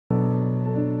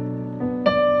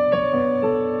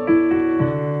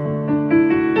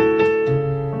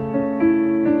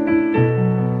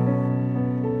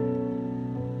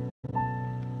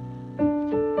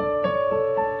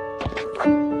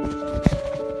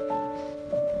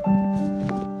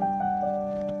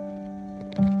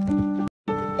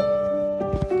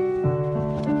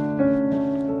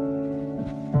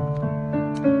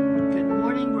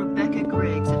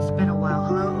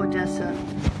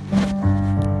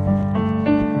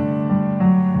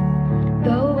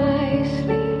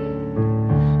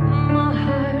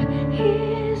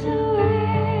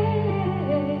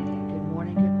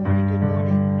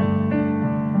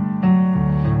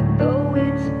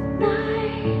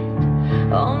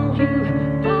on you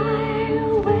my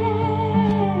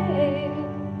way.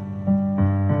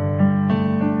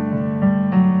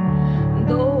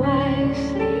 Though I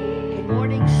sleep, Good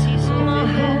morning, Cecil, my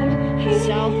heart Vivian,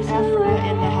 South is Africa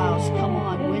in the house. Come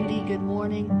on, Wendy, good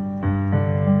morning.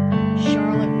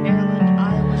 Charlotte, Maryland,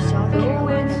 Iowa, South though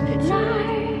Carolina, it's Pittsburgh.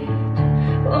 night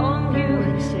on you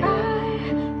Morning, Sarah.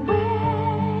 my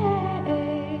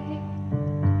way.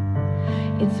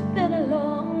 It's been a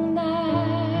long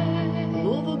night,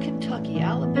 Louisville, Kentucky,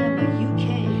 Alabama, UK.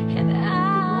 and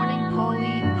Good morning,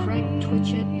 Pauline, Craig,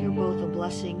 Twitchett. You're both a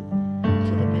blessing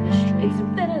to the ministry. it's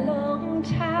been a long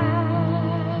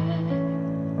time.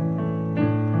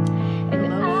 And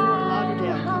Hello, Fort I'm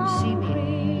Lauderdale. Come see me.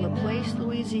 hungry LaPlace,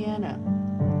 Louisiana.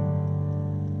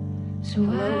 So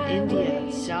Hello, I India,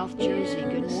 wait South Jersey. in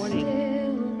Good the morning.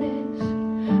 stillness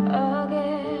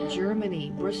again.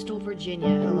 Germany, Bristol, Virginia.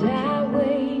 And I Hello.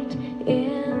 wait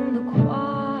in the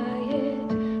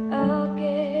quiet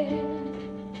again.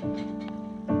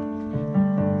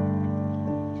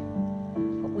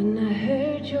 But when I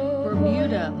heard your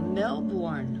Bermuda, voice,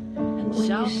 Melbourne, and when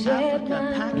South you said Africa,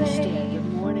 my Pakistan. name, Good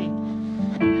morning.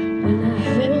 when I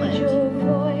heard Finland. your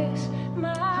voice,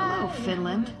 my Hello,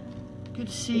 Finland. Good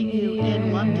seeing you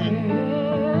in London.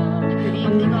 Good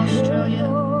evening, Australia.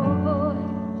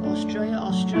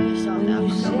 Australia, South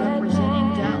Africa, representing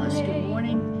Dallas. Good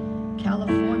morning,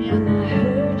 California.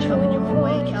 Coming your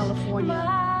way, California.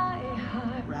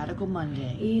 Radical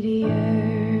Monday.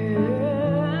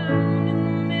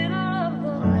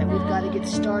 All right, we've got to get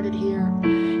started here.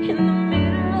 We're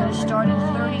going to start in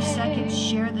 30 seconds.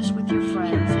 Share this with your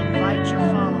friends. Invite your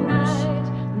followers.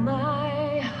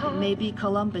 It may be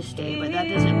Columbus Day, but that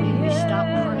doesn't mean we stop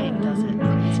praying, does it?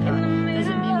 Praise God.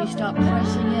 Doesn't mean we stop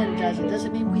pressing in, does it?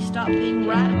 Doesn't mean we stop being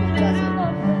radical, does it?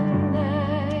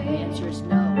 The answer is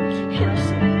no. Keep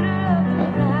pressing.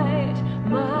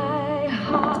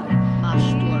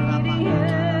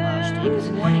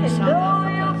 Good morning, South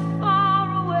Africa.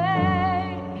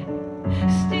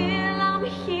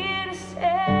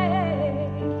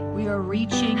 We are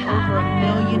reaching over 1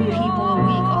 million people a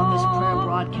week on this prayer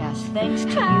broadcast. Thanks to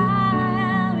you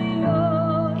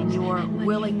and your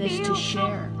willingness to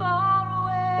share.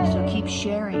 So keep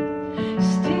sharing.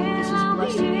 This is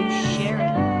blessing you. Share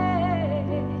it.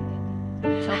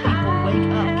 Tell people,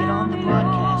 wake up, get on the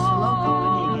broadcast. Hello,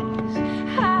 Copenhagen.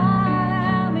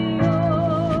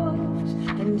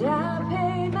 And I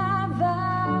pay my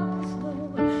vows, no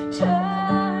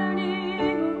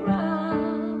turning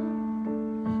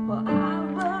around. Well, I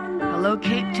run Hello,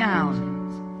 Cape Town.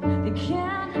 the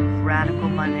can. Radical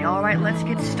Monday. All right, let's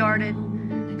get started.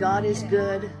 God is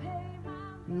good.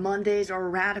 Mondays are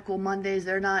radical Mondays.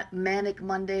 They're not manic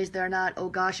Mondays. They're not, oh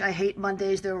gosh, I hate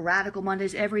Mondays. They're radical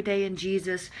Mondays. Every day in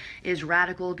Jesus is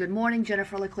radical. Good morning.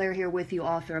 Jennifer LeClaire here with you,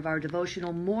 author of our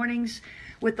devotional Mornings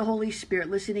with the Holy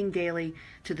Spirit, listening daily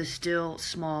to the still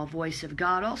small voice of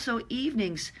God. Also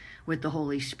evenings with the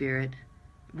Holy Spirit.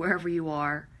 Wherever you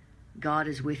are, God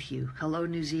is with you. Hello,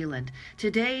 New Zealand.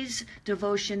 Today's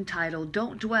devotion titled,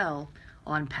 Don't Dwell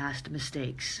on Past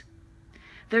Mistakes.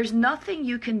 There's nothing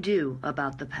you can do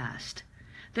about the past.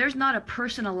 There's not a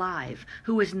person alive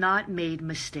who has not made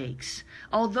mistakes.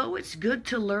 Although it's good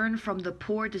to learn from the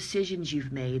poor decisions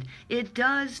you've made, it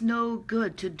does no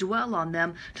good to dwell on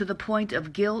them to the point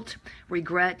of guilt,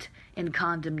 regret, and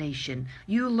condemnation.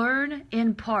 You learn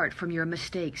in part from your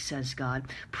mistakes, says God.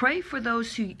 Pray for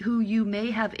those who you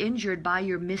may have injured by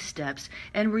your missteps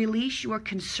and release your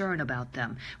concern about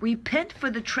them. Repent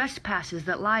for the trespasses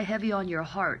that lie heavy on your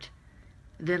heart.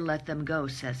 Then let them go,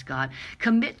 says God.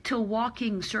 Commit to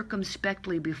walking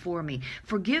circumspectly before me.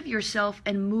 Forgive yourself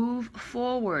and move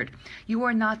forward. You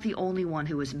are not the only one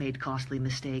who has made costly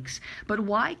mistakes. But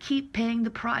why keep paying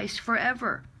the price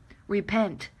forever?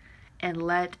 Repent and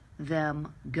let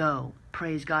them go.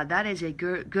 Praise God. That is a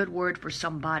good word for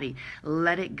somebody.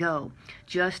 Let it go.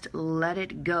 Just let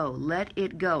it go. Let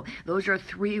it go. Those are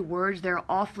 3 words. They're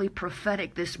awfully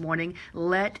prophetic this morning.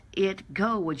 Let it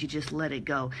go. Would you just let it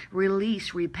go?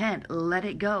 Release, repent, let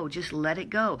it go. Just let it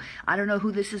go. I don't know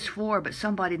who this is for, but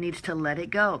somebody needs to let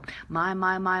it go. My.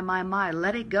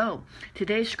 Let it go.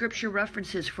 Today's scripture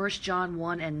references 1 John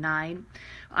 1 and 9,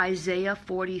 Isaiah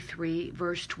 43,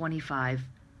 verse 25,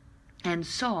 and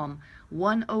Psalm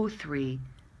 103,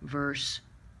 verse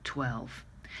 12.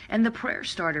 And the prayer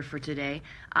starter for today,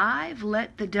 I've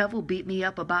let the devil beat me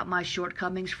up about my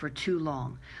shortcomings for too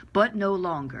long, but no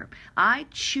longer. I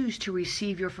choose to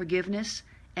receive your forgiveness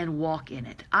and walk in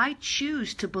it. I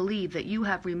choose to believe that you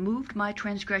have removed my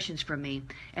transgressions from me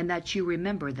and that you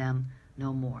remember them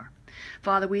no more.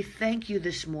 Father, we thank you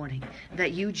this morning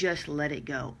that you just let it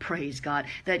go. Praise God.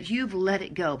 That you've let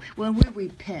it go. When we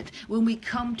repent, when we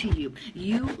come to you,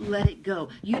 you let it go.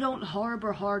 You don't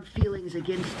harbor hard feelings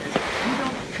against us. You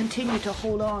don't continue to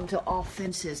hold on to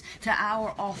offenses, to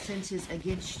our offenses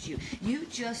against you. You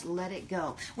just let it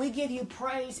go. We give you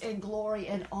praise and glory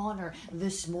and honor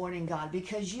this morning, God,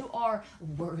 because you are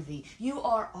worthy. You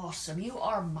are awesome. You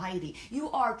are mighty. You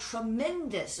are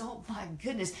tremendous. Oh my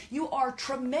goodness. You are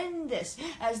tremendous.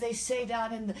 As they say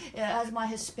down in as my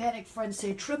Hispanic friends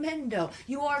say, tremendo.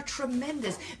 You are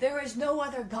tremendous. There is no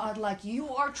other God like you.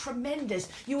 You are tremendous.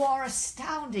 You are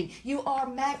astounding. You are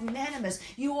magnanimous.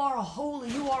 You are holy.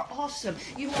 You are awesome.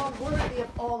 You are worthy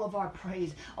of all of our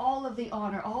praise, all of the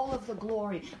honor, all of the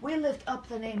glory. We lift up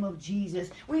the name of Jesus.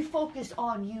 We focus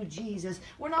on you, Jesus.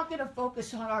 We're not going to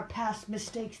focus on our past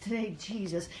mistakes today,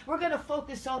 Jesus. We're going to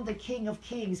focus on the King of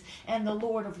Kings and the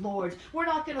Lord of Lords. We're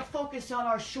not going to focus on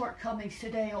our shortcomings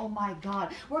today, oh my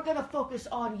God. We're going to focus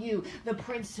on you, the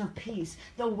Prince of Peace,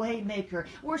 the Waymaker.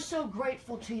 We're so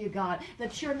grateful to you, God,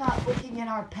 that you're not looking in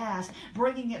our past,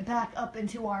 bringing it back up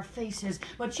into our faces,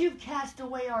 but you've cast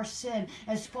away our sin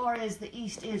as far as the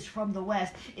east is from the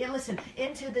west. And listen,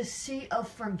 into the sea of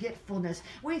forgetfulness.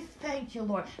 We thank you,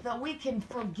 Lord, that we can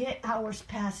forget our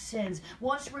past sins.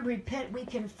 Once we repent, we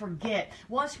can forget.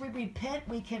 Once we repent,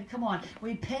 we can, come on,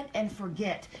 repent and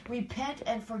forget. Repent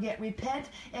and forget. Repent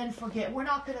and forget. We're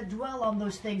not going to dwell on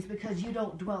those things because you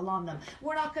don't dwell on them.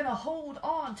 We're not going to hold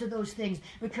on to those things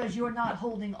because you're not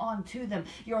holding on to them.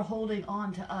 You're holding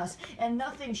on to us. And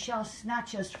nothing shall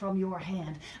snatch us from your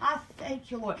hand. I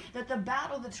thank you, Lord, that the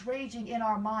battle that's raging in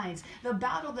our minds, the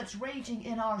battle that's raging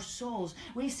in our souls,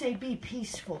 we say be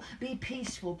peaceful, be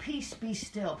peaceful, peace be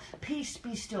still, peace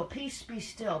be still, peace be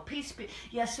still, peace be.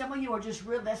 Yes, some of you are just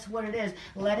real, that's what it is.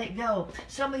 Let it go.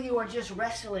 Some of you are just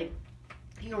wrestling.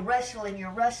 You're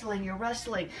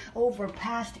wrestling over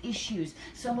past issues.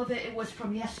 Some of it was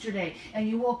from yesterday, and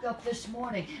you woke up this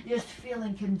morning just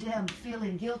feeling condemned,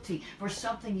 feeling guilty for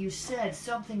something you said,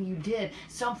 something you did,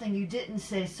 something you didn't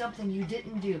say, something you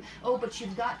didn't do. Oh, but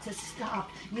you've got to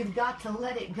stop. You've got to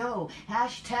let it go.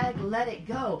 Hashtag let it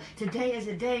go. Today is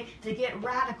a day to get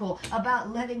radical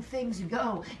about letting things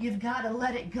go. You've got to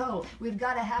let it go. We've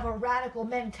got to have a radical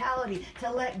mentality to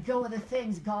let go of the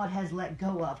things God has let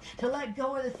go of, to let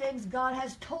go of the things God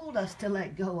has told us to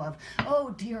let go of.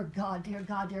 Oh, dear God, dear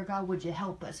God, dear God, would you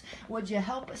help us? Would you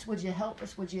help us? Would you help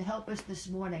us? Would you help us this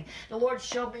morning? The Lord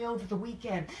showed me over the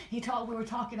weekend. We were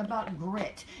talking about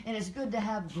grit, and it's good to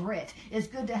have grit. It's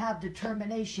good to have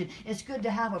determination. It's good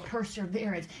to have a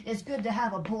perseverance. It's good to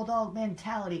have a bulldog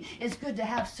mentality. It's good to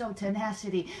have some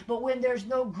tenacity. But when there's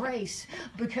no grace,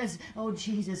 because, oh,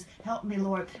 Jesus, help me,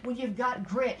 Lord. When you've got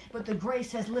grit, but the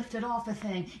grace has lifted off a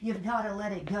thing, you've got to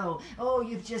let it go. Oh,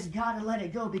 you've just got to let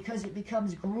it go because it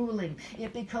becomes grueling.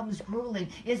 It becomes grueling.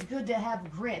 It's good to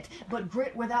have grit, but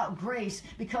grit without grace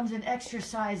becomes an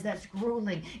exercise that's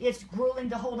grueling. It's grueling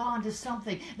to hold on to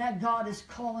something that God is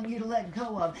calling you to let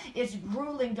go of. It's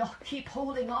grueling to keep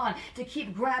holding on, to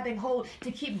keep grabbing hold,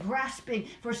 to keep grasping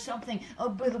for something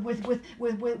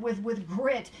with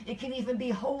grit. It can even be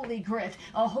holy grit,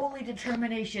 a holy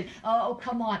determination. Oh,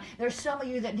 come on. There's some of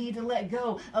you that need to let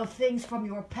go of things from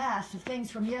your past, of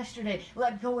things from yesterday.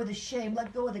 Let go of the shame.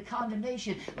 Let go of the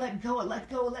condemnation. Let go, let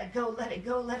go, let go, let it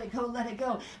go, let it go, let it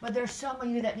go. But there's some of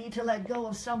you that need to let go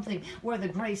of something where the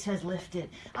grace has lifted.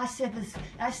 I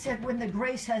said when the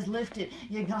grace has lifted,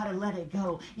 you got to let it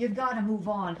go. You've got to move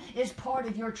on. It's part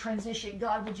of your transition.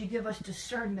 God, would you give us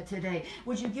discernment today?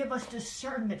 Would you give us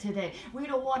discernment today? We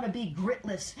don't want to be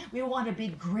gritless. We want to be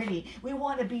gritty. We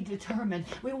want to be determined.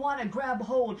 We want to grab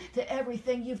hold to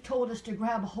everything you've told us to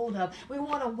grab hold of. We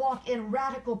want to walk in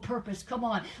radical purpose. Come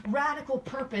on. Radical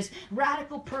purpose.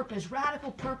 Radical purpose.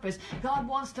 Radical purpose. God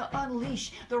wants to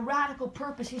unleash the radical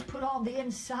purpose He's put on the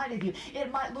inside of you.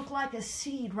 It might look like a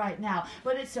seed right now,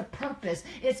 but it's a purpose.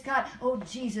 It's got, oh,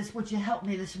 Jesus, would you help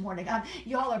me this morning?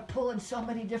 Y'all are pulling so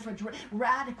many different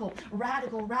radical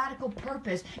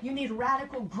purpose. You need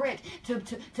radical grit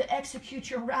to execute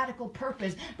your radical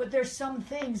purpose. But there's some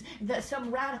things,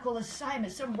 some radical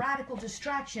assignments, some radical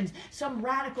distractions, some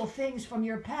radical things from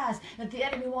your past that the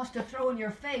enemy wants to throw in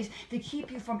your face to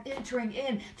keep you from entering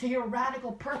into your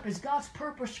radical purpose. God's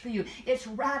purpose for you, it's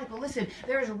radical. Listen,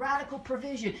 there is radical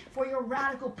provision for your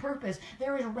radical purpose.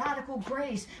 There is radical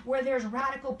grace where there's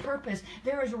radical purpose.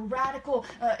 There is radical,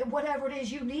 whatever it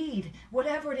is you need,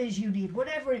 whatever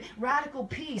radical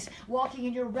peace, walking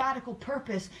in your radical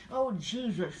purpose. Oh,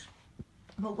 Jesus.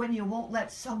 But when you won't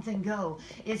let something go,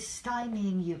 it's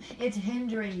stymieing you. It's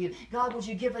hindering you. God, would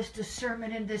you give us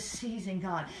discernment in this season,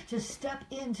 God, to step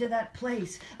into that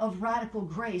place of radical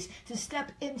grace, to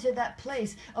step into that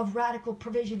place of radical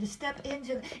provision, to step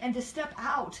into and to step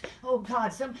out. Oh,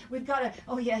 God, we've got to,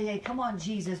 oh, yeah, come on,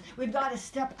 Jesus. We've got to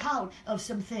step out of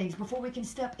some things before we can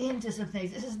step into some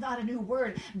things. This is not a new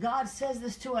word. God says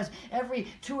this to us every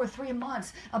 2 or 3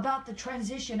 months about the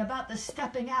transition, about the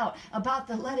stepping out, about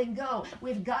the letting go.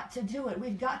 We've got to do it.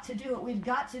 We've got to do it. We've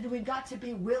got to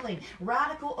be willing.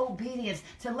 Radical obedience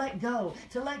to let go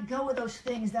of those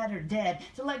things that are dead,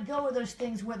 to let go of those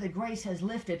things where the grace has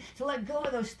lifted, to let go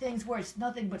of those things where it's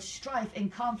nothing but strife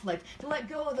and conflict, to let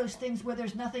go of those things where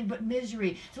there's nothing but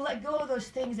misery, to let go of those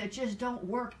things that just don't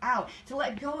work out, to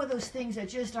let go of those things that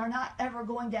just are not ever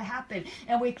going to happen.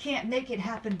 And we can't make it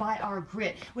happen by our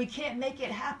grit. We can't make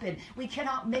it happen. We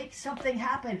cannot make something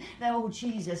happen that, oh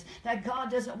Jesus, that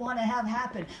God doesn't want to have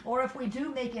happen. Or if we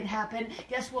do make it happen,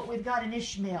 guess what? We've got an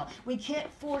Ishmael. We can't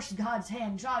force God's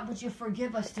hand. God, would you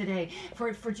forgive us today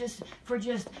for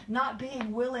just not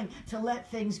being willing to let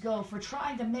things go, for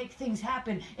trying to make things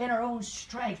happen in our own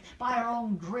strength, by our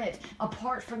own grit,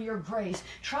 apart from your grace,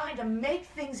 trying to make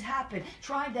things happen,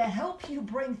 trying to help you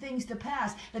bring things to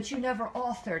pass that you never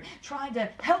authored, trying to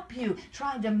help you,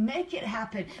 trying to make it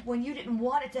happen when you didn't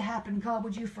want it to happen. God,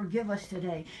 would you forgive us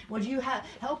today? Would you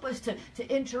help us to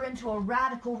enter into a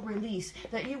radical release,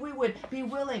 that we would be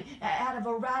willing, out of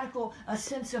a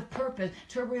sense of purpose,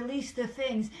 to release the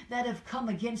things that have come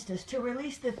against us, to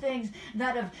release the things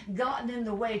that have gotten in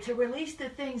the way, to release the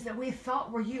things that we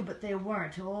thought were you, but they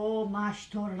weren't. Oh,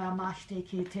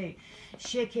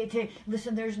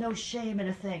 listen, there's no shame in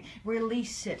a thing.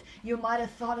 Release it. You might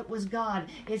have thought it was God.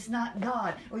 It's not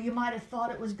God. Or you might have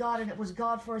thought it was God and it was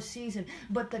God for a season,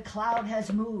 but the cloud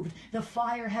has moved. The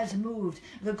fire has moved.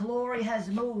 The glory has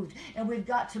moved. And we've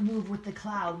got to move with the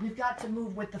cloud. We've got to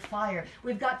move with the fire.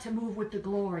 We've got to move with the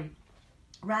glory.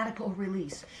 Radical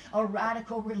release. A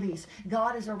radical release.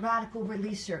 God is a radical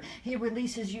releaser. He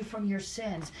releases you from your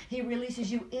sins. He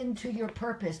releases you into your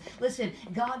purpose. Listen,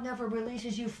 God never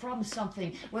releases you from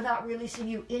something without releasing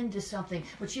you into something.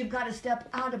 But you've got to step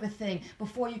out of a thing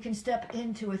before you can step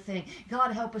into a thing.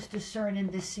 God, help us discern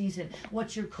in this season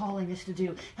what you're calling us to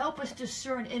do. Help us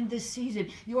discern in this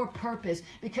season your purpose,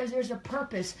 because there's a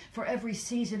purpose for every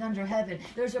season under heaven.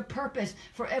 There's a purpose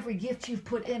for every gift you've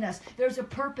put in us. There's a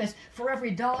purpose for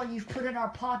every dollar you've put in our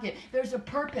pocket. There's a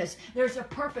purpose. There's a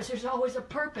purpose. There's always a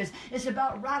purpose. It's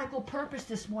about radical purpose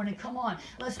this morning. Come on,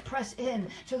 let's press in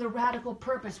to the radical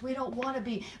purpose. We don't want to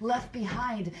be left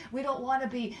behind. We don't want to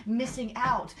be missing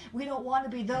out. We don't want to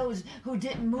be those who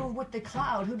didn't move with the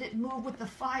cloud, who didn't move with the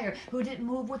fire, who didn't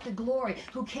move with the glory,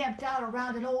 who camped out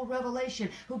around an old revelation,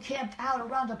 who camped out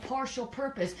around a partial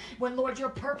purpose. When, Lord, your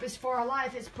purpose for our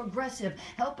life is progressive.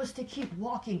 Help us to keep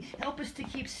walking. Help us to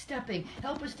keep stepping.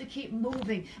 Help us to keep moving.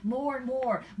 More and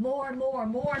more, more and more,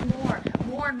 more and more,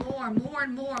 more and more, more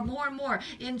and more, more and more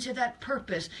into that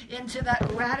purpose, into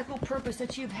that radical purpose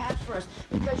that you've had for us.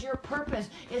 Because your purpose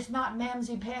is not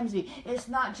mamsy-pamsy. It's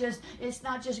not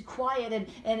just quiet,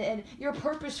 and your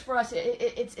purpose for us,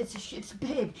 it's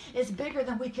big. It's bigger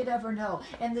than we could ever know.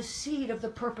 And the seed of the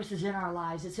purpose is in our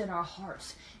lives. It's in our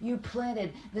hearts. You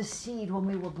planted the seed when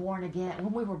we were born again.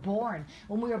 When we were born,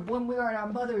 when we were in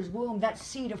our mother's womb, that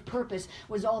seed of purpose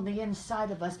was on the inside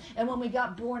of us. And when we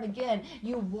got born again,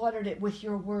 you watered it with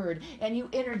your word, and you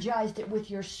energized it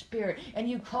with your spirit, and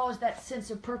you caused that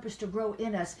sense of purpose to grow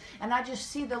in us. And I just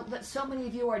see that so many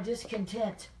of you are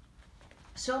discontent.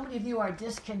 So many of you are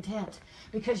discontent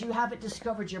because you haven't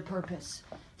discovered your purpose.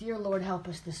 Dear Lord, help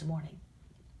us this morning.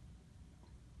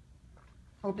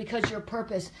 Or because your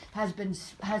purpose has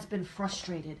been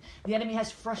frustrated. The enemy has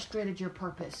frustrated your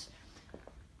purpose.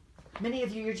 Many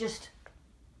of you, you're just,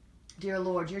 dear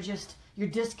Lord, you're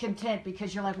discontent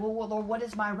because you're like, well, Lord, what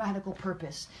is my radical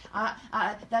purpose?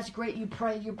 That's great. You're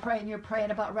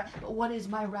praying about, but what is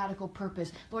my radical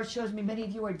purpose? Lord shows me many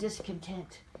of you are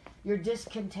discontent. You're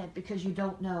discontent because you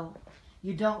don't know.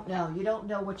 You don't know. You don't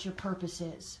know what your purpose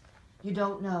is. You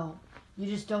don't know. You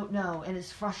just don't know, and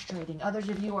it's frustrating. Others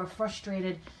of you are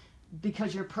frustrated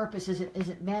because your purpose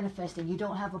isn't manifesting. You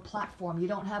don't have a platform. You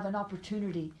don't have an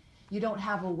opportunity. You don't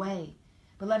have a way.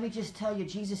 But let me just tell you,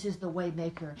 Jesus is the way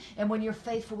maker. And when you're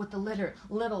faithful with the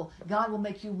little, God will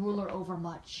make you ruler over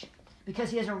much.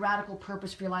 Because he has a radical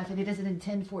purpose for your life, and he doesn't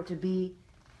intend for it to be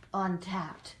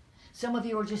untapped. Some of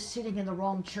you are just sitting in the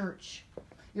wrong church.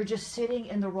 You're just sitting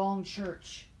in the wrong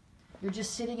church. You're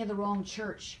just sitting in the wrong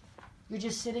church. You're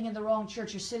just sitting in the wrong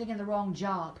church. You're sitting in the wrong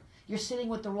job. You're sitting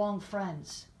with the wrong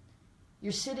friends.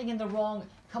 You're sitting in the wrong,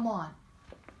 come on.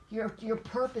 Your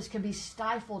purpose can be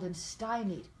stifled and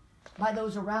stymied by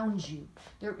those around you.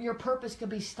 Your purpose can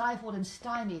be stifled and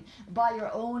stymied by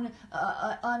your own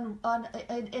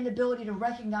inability to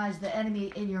recognize the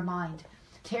enemy in your mind,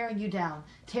 tearing you down,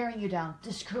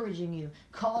 discouraging you,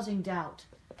 causing doubt,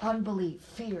 unbelief,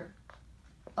 fear.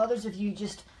 Others of you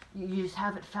just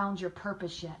haven't found your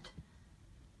purpose yet.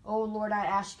 Oh Lord, I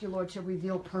ask you, Lord, to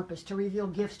reveal purpose, to reveal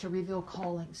gifts, to reveal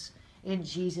callings. In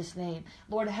Jesus' name.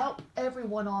 Lord, help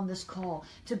everyone on this call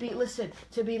to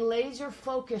be laser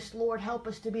focused. Lord, help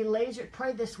us to be laser.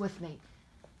 Pray this with me.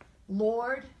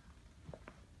 Lord,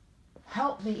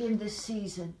 help me in this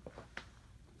season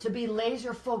to be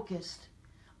laser focused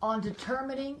on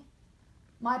determining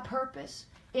my purpose,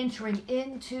 entering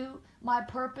into my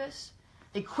purpose,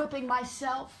 equipping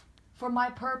myself for my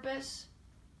purpose,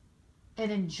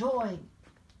 and enjoying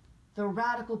the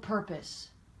radical purpose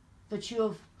that you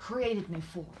have created me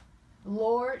for.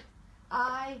 Lord,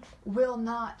 I will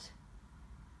not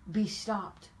be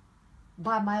stopped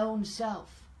by my own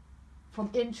self from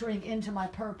entering into my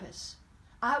purpose.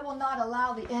 I will not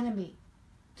allow the enemy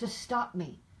to stop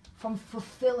me from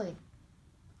fulfilling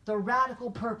the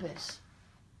radical purpose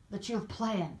that you have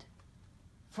planned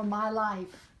for my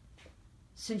life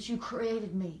since you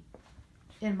created me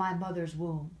in my mother's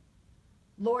womb.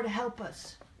 Lord, help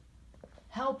us.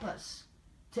 Help us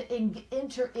to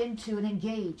enter into and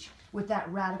engage with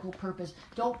that radical purpose.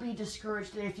 Don't be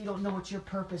discouraged if you don't know what your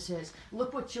purpose is.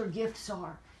 Look what your gifts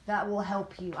are. That will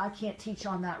help you. I can't teach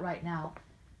on that right now.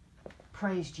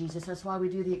 Praise Jesus. That's why we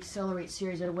do the Accelerate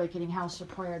series at Awakening House of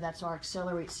Prayer. That's our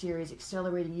Accelerate series,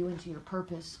 accelerating you into your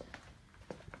purpose.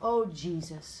 Oh,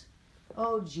 Jesus.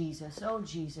 Oh, Jesus. Oh,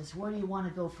 Jesus. Where do you want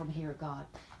to go from here, God?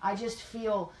 I just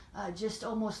feel just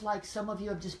almost like some of you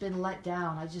have just been let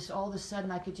down. All of a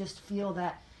sudden I could just feel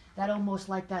that almost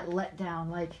like that letdown,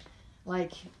 like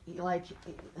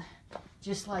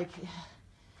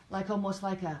almost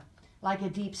like a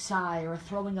deep sigh or a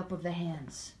throwing up of the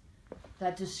hands.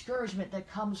 That discouragement that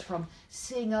comes from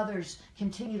seeing others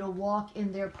continue to walk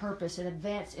in their purpose and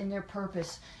advance in their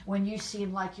purpose when you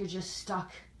seem like you're just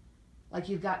stuck, like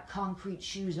you've got concrete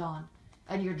shoes on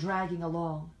and you're dragging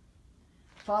along.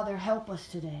 Father, help us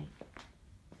today.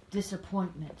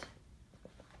 Disappointment,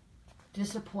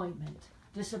 discouragement.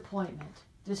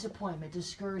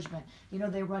 You know,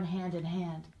 they run hand in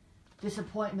hand.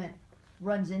 Disappointment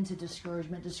runs into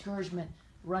discouragement. Discouragement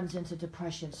runs into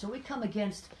depression. So we come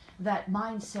against that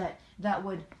mindset that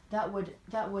would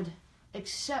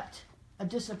accept a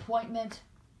disappointment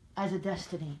as a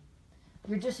destiny.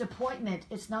 Your disappointment,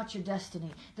 it's not your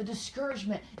destiny. The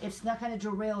discouragement, it's not going to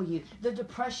derail you. The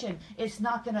depression, it's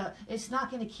not going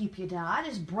to keep you down. I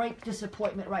just break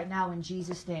disappointment right now in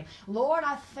Jesus' name. Lord,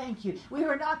 I thank you. We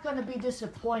are not going to be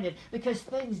disappointed because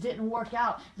things didn't work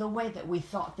out the way that we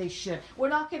thought they should. We're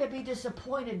not going to be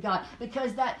disappointed, God,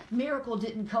 because that miracle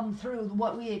didn't come through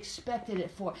what we expected it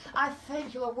for. I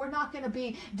thank you, Lord. We're not going to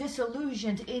be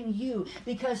disillusioned in you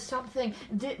because something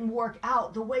didn't work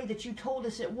out the way that you told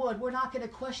us it would. We're not going to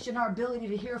question our ability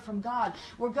to hear from God.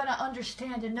 We're going to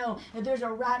understand and know that there's a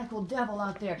radical devil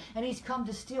out there and he's come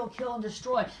to steal, kill, and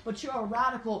destroy. But you're a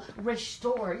radical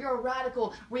restorer. You're a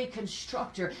radical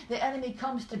reconstructor. The enemy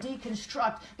comes to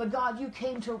deconstruct, but God, you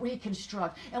came to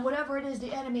reconstruct. And whatever it is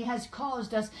the enemy has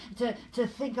caused us to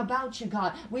think about you,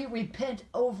 God, we repent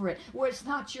over it. Where it's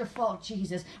not your fault,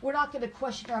 Jesus. We're not going to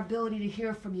question our ability to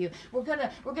hear from you. We're going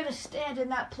to stand in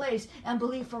that place and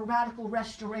believe for radical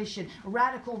restoration,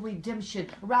 radical redemption,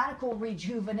 radical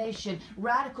rejuvenation,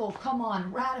 radical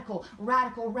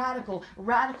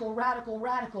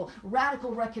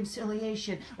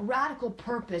reconciliation, radical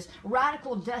purpose,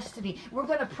 radical destiny. We're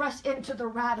going to press into the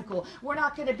radical. We're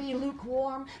not going to be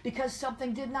lukewarm because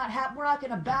something did not happen. We're not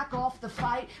going to back off the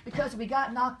fight because we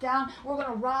got knocked down. We're going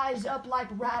to rise up like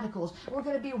radicals. We're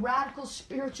going to be radical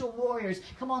spiritual warriors.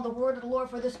 Come on, the word of the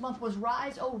Lord for this month was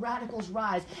rise. Oh, radicals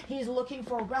rise. He's looking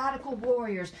for radical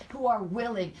warriors who are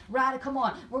willing. Come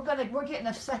on, we're getting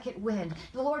a second wind.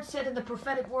 The Lord said in the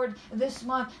prophetic word this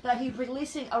month that He's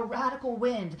releasing a radical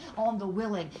wind on the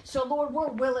willing. So Lord, we're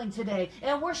willing today,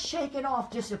 and we're shaking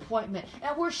off disappointment,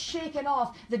 and we're shaking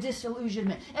off the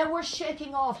disillusionment, and we're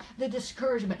shaking off the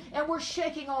discouragement, and we're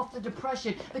shaking off the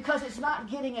depression because it's not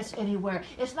getting us anywhere.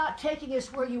 It's not taking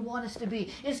us where you want us to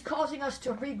be. It's causing us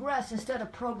to regress instead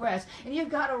of progress. And you've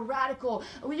got a radical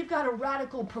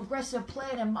progressive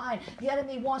plan in mind. The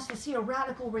enemy wants to see a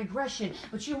radical regression progression,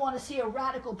 but you want to see a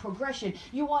radical progression.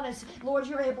 You want to, Lord,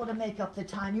 you're able to make up the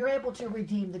time. You're able to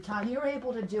redeem the time. You're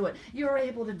able to do it. You're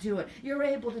able to do it. You're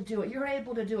able to do it. You're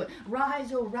able to do it.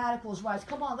 Rise, oh radicals, rise.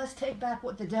 Come on, let's take back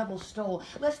what the devil stole.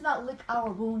 Let's not lick our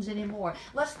wounds anymore.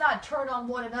 Let's not turn on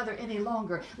one another any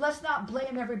longer. Let's not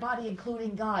blame everybody,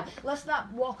 including God. Let's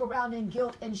not walk around in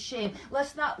guilt and shame.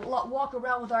 Let's not walk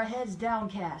around with our heads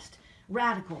downcast.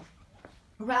 Radical.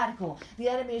 Radical. The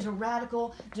enemy is a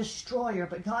radical destroyer,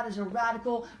 but God is a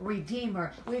radical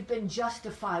redeemer. We've been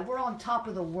justified. We're on top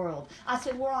of the world. I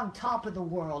said we're on top of the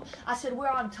world. I said we're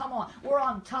on top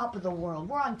of the world.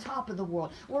 We're on top of the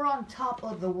world. We're on top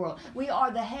of the world. We are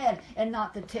the head and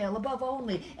not the tail, above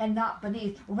only and not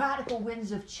beneath. Radical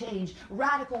winds of change,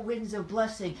 radical winds of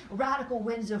blessing, radical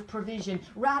winds of provision,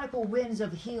 radical winds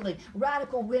of healing,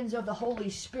 radical winds of the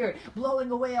Holy Spirit, blowing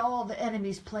away all the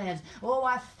enemy's plans. Oh,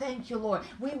 I thank you, Lord.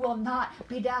 We will not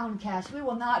be downcast. We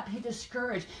will not be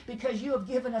discouraged because you have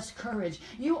given us courage.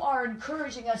 You are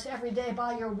encouraging us every day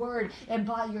by your word and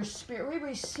by your spirit. We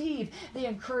receive the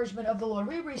encouragement of the Lord.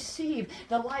 We receive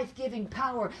the life-giving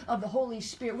power of the Holy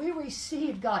Spirit. We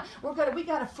receive, God. We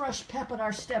got a fresh pep in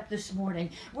our step this morning.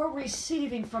 We're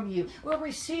receiving from you. We're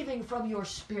receiving from your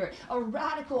spirit. A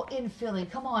radical infilling.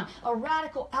 Come on. A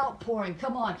radical outpouring.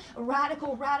 Come on. A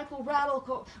radical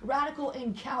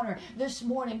encounter this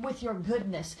morning with your goodness.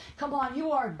 Come on,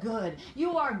 you are good.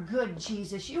 You are good,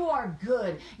 Jesus. You are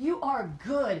good. You are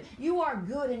good. You are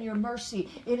good in your mercy.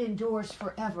 It endures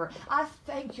forever. I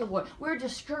thank you, Lord. We're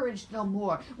discouraged no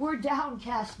more. We're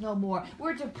downcast no more.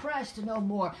 We're depressed no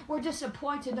more. We're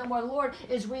disappointed no more. The Lord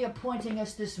is reappointing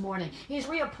us this morning. He's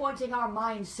reappointing our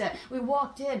mindset. We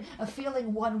walked in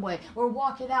feeling one way. We're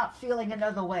walking out feeling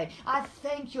another way. I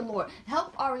thank you, Lord.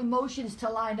 Help our emotions to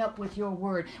line up with your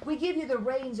word. We give you the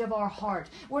reins of our heart.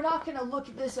 We're not going to look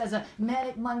at this as a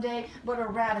manic Monday, but a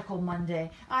radical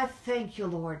Monday. I thank you,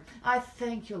 Lord. I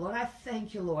thank you, Lord. I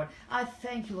thank you, Lord. I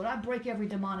thank you, Lord. I break every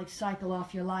demonic cycle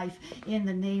off your life in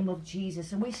the name of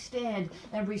Jesus. And we stand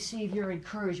and receive your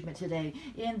encouragement today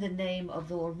in the name of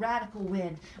the Lord. Radical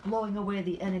wind blowing away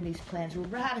the enemy's plans.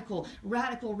 Radical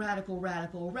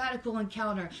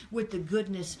encounter with the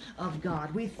goodness of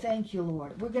God. We thank you,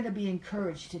 Lord. We're going to be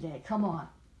encouraged today. Come on.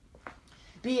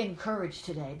 Be encouraged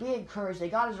today. Be encouraged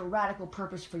today. God has a radical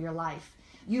purpose for your life.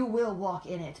 You will walk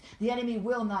in it. The enemy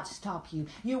will not stop you.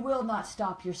 You will not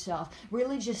stop yourself.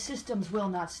 Religious systems will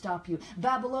not stop you.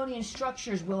 Babylonian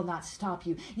structures will not stop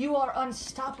you. You are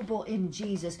unstoppable in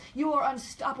Jesus. You are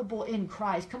unstoppable in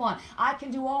Christ. Come on. I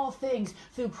can do all things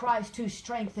through Christ who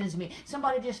strengthens me.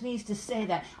 Somebody just needs to say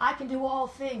that. I can do all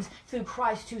things through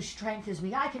Christ who strengthens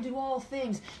me. I can do all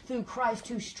things through Christ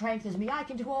who strengthens me. I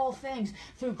can do all things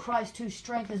through Christ who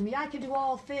strengthens me. I can do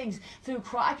all things through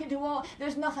Christ. I can do all.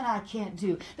 There's nothing I can't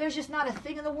do. There's just not a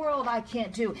thing in the world I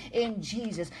can't do in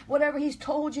Jesus. Whatever he's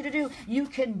told you to do, you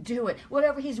can do it.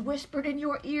 Whatever he's whispered in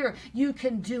your ear, you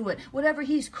can do it. Whatever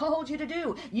he's called you to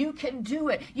do, you can do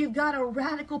it. You've got a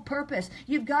radical purpose.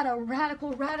 You've got a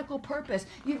radical purpose.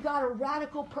 You've got a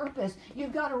radical purpose.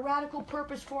 You've got a radical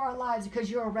purpose for our lives because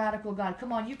you're a radical God.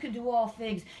 Come on, you can do all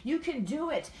things. You can do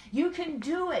it. You can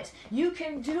do it. You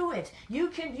can do it. You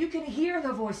can hear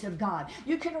the voice of God.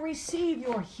 You can receive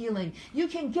your healing. You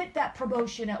can get that promotion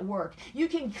at work. You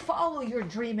can follow your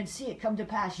dream and see it come to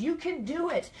pass. You can do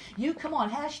it. You come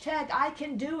on, hashtag I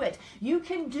can do it. You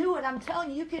can do it. I'm telling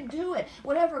you, you can do it.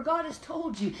 Whatever God has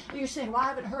told you. You're saying, well, I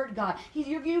haven't heard God.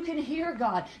 You can hear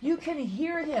God. You can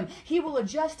hear him. He will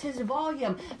adjust his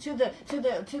volume to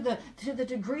the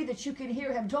degree that you can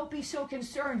hear him. Don't be so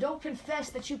concerned. Don't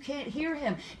confess that you can't hear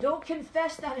him. Don't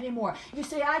confess that anymore. You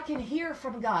say, I can hear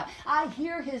from God. I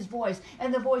hear his voice,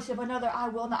 and the voice of another I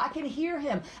will not. I can hear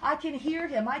him. I can hear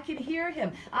him. I can hear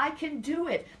him. I can do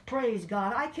it. Praise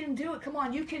God. I can do it. Come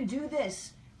on, you can do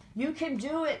this. You can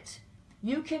do it.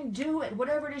 You can do it.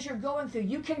 Whatever it is you're going through,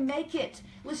 you can make it.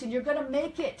 Listen, you're going to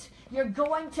make it. You're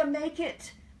going to make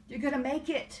it. You're going to make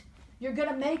it. You're going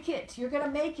to make it. You're going to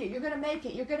make it. You're going to make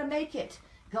it. You're going to make it.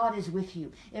 God is with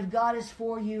you. If God is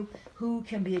for you, who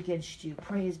can be against you?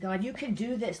 Praise God. You can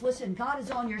do this. Listen, God is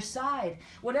on your side.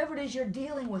 Whatever it is you're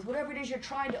dealing with, whatever it is you're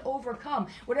trying to overcome,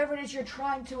 whatever it is you're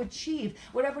trying to achieve,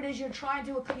 whatever it is you're trying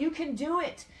to, you can do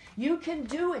it. You can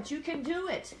do it. You can do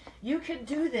it. You can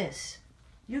do this.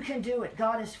 You can do it.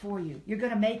 God is for you. You're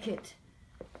going to make it.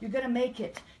 You're going to make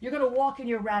it. You're going to walk in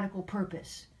your radical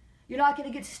purpose. You're not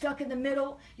going to get stuck in the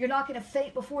middle. You're not going to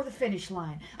faint before the finish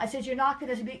line. I said you're not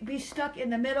going to be stuck in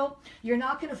the middle. You're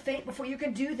not going to faint before you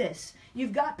can do this.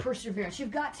 You've got perseverance.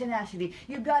 You've got tenacity.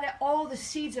 You've got all the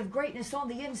seeds of greatness on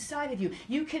the inside of you.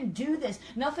 You can do this.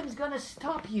 Nothing's going to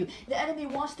stop you. The enemy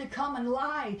wants to come and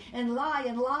lie and lie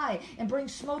and lie and bring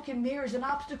smoke and mirrors and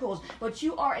obstacles. But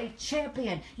you are a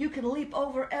champion. You can leap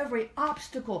over every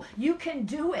obstacle. You can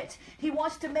do it. The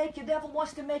devil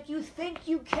wants to make you think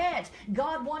you can't.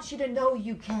 God wants you to know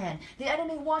you can. The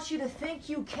enemy wants you to think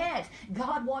you can't.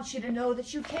 God wants you to know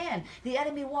that you can. The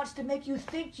enemy wants to make you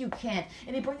think you can't.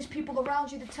 And he brings people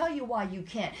around you to tell you why you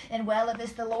can't. And well, if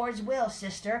it's the Lord's will,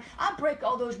 sister, I break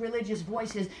all those religious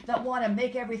voices that want to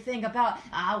make everything about,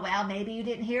 well, maybe you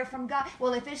didn't hear from God.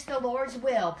 Well, if it's the Lord's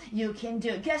will, you can do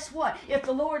it. Guess what? If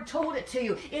the Lord told it to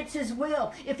you, it's his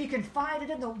will. If you can find it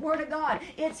in the Word of God,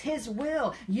 it's his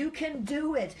will. You can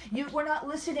do it. We're not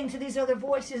listening to these other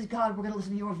voices. God, we're going to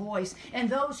listen to your voice. And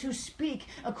those who speak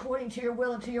according to your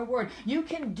will and to your word. You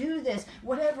can do this,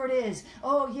 whatever it is.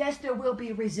 Oh, yes, there will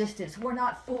be resistance. We're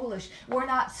not foolish. We're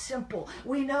not simple.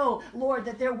 We know, Lord,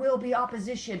 that there will be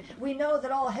opposition. We know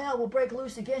that all hell will break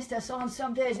loose against us on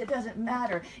some days. It doesn't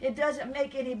matter. It doesn't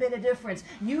make any bit of difference.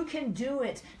 You can do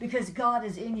it because God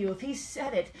is in you. If he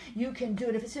said it, you can do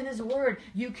it. If it's in his word,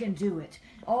 you can do it.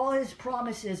 All his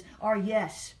promises are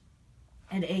yes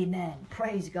and amen.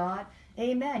 Praise God.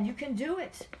 Amen. You can do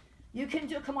it. You can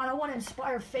do it. Come on, I want to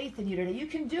inspire faith in you today. You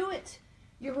can do it.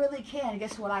 You really can.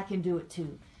 Guess what? I can do it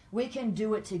too. We can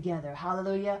do it together.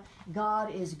 Hallelujah.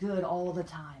 God is good all the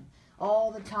time.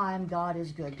 All the time, God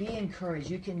is good. Be encouraged.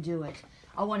 You can do it.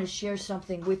 I want to share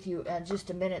something with you in just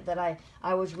a minute that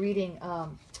I was reading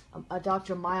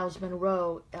Dr. Miles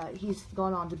Monroe. He's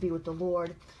gone on to be with the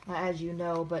Lord, as you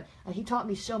know, but he taught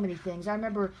me so many things. I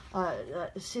remember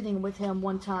sitting with him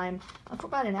one time for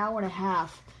about an hour and a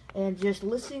half, and just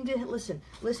listening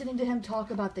to him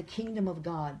talk about the kingdom of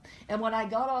God. And when I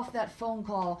got off that phone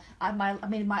call,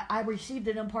 I received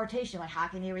an impartation. Like, how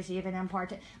can you receive an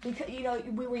impartation? Because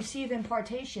we receive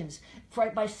impartations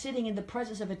by sitting in the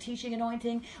presence of a teaching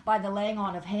anointing, by the laying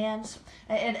on of hands.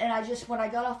 And I just, when I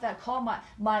got off that call,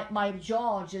 my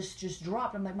jaw just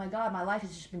dropped. I'm like, my God, my life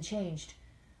has just been changed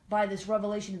by this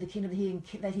revelation of the kingdom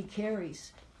that he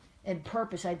carries, and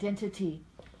purpose, identity.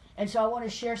 And so I want to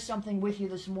share something with you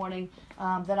this morning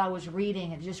that I was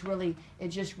reading. It just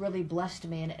really blessed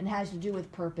me, and it has to do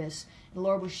with purpose. The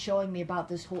Lord was showing me about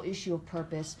this whole issue of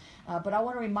purpose. But I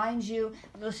want to remind you,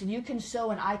 listen, you can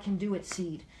sow and I can do it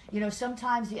seed.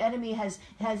 Sometimes the enemy has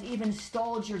even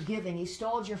stalled your giving. He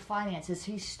stalled your finances.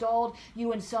 He stalled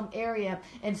you in some area.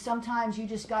 And sometimes you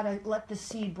just got to let the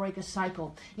seed break a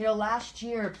cycle. Last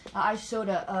year, I sowed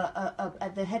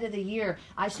at the head of the year,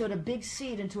 I sowed a big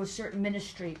seed into a certain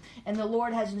ministry. And the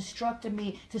Lord has instructed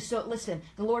me to sow,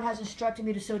 the Lord has instructed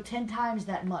me to sow 10 times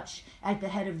that much at the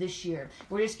head of this year.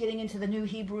 We're just getting into the new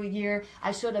Hebrew year.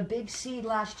 I sowed a big seed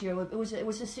last year. It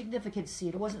was a significant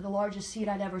seed. It wasn't the largest seed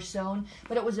I'd ever sown,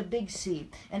 but it was a big seed.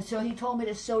 And so he told me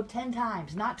to sow 10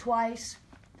 times, not twice,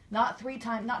 not 3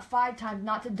 times, not 5 times,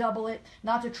 not to double it,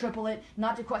 not to triple it,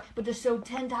 but to sow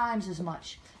 10 times as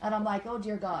much. And I'm like, oh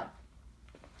dear God,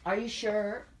 are you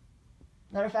sure?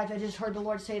 Matter of fact, I just heard the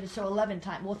Lord say to sow 11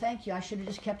 times. Well, thank you. I should have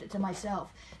just kept it to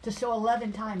myself. To sow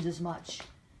 11 times as much.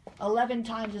 11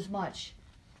 times as much.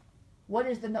 What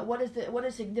is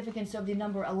the significance of the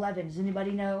number 11? Does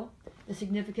anybody know the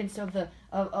significance of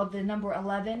the number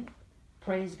 11?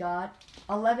 Praise God.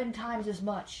 11 times as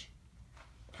much.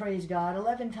 Praise God.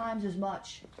 11 times as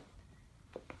much.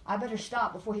 I better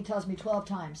stop before he tells me 12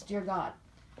 times. Dear God.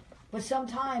 But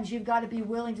sometimes you've got to be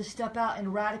willing to step out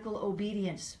in radical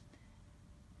obedience.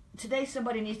 Today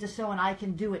somebody needs to sow an I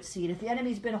can do it seed. If the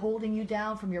enemy's been holding you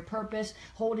down from your purpose,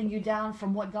 holding you down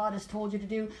from what God has told you to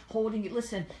do,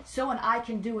 listen, sow an I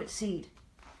can do it seed.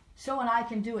 Sow an I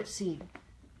can do it seed.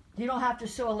 You don't have to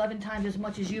sow 11 times as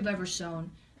much as you've ever sown.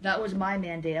 That was my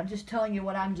mandate. I'm just telling you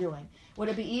what I'm doing. Would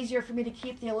it be easier for me to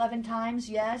keep the 11 times?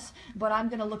 Yes. But I'm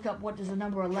going to look up what does the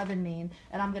number 11 mean,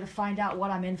 and I'm going to find out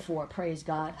what I'm in for. Praise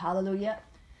God. Hallelujah.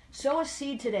 Sow a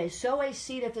seed today. Sow a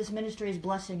seed if this ministry is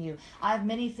blessing you. I have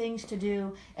many things to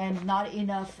do and not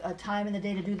enough time in the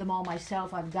day to do them all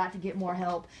myself. I've got to get more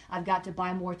help. I've got to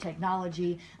buy more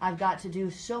technology. I've got to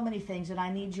do so many things, and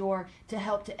I need your to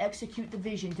help to execute the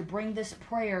vision, to bring this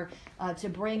prayer, to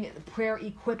bring prayer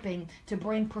equipping, to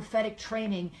bring prophetic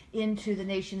training into the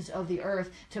nations of the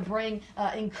earth, to bring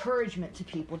encouragement to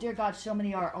people. Dear God, so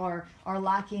many are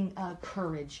lacking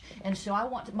courage, and so I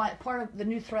want to, part of the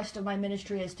new thrust of my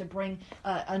ministry is to bring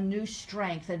a new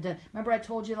strength. And remember I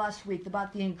told you last week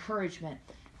about the encouragement.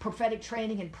 prophetic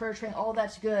training and prayer training, all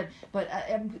that's good, but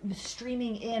I'm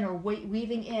streaming in or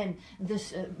weaving in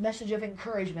this message of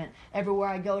encouragement everywhere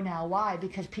I go now. Why?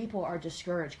 Because people are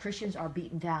discouraged. Christians are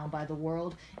beaten down by the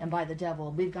world and by the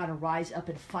devil. We've got to rise up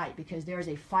and fight, because there is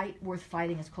a fight worth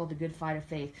fighting. It's called the good fight of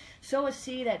faith. Sow a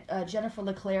seed at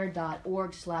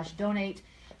jenniferleclaire.org/donate.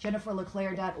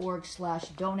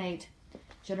 jenniferleclaire.org/donate.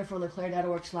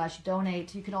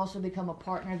 jenniferleclaire.org/donate. You can also become a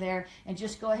partner there, and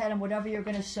just go ahead and whatever you're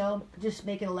going to sow, just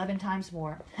make it 11 times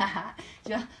more.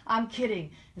 I'm kidding.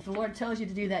 If the Lord tells you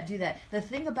to do that, do that. The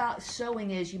thing about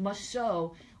sowing is you must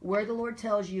sow where the Lord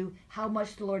tells you, how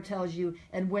much the Lord tells you,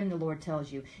 and when the Lord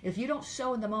tells you. If you don't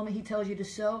sow in the moment He tells you to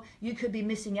sow, you could be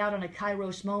missing out on a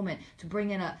kairos moment to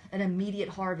bring in an immediate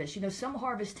harvest. You know, some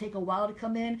harvests take a while to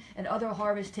come in, and other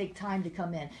harvests take time to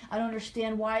come in. I don't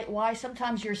understand why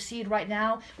sometimes your seed right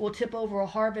now will tip over a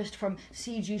harvest from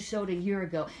seeds you sowed a year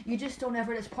ago. You just don't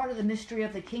ever, it's part of the mystery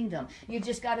of the kingdom. You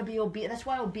just got to be obedient. That's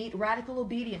why radical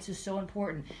obedience is so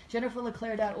important.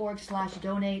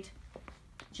 jenniferleclaire.org/donate.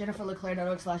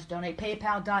 jenniferleclaire.org/donate.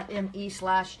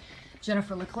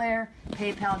 paypal.me/jenniferleclaire.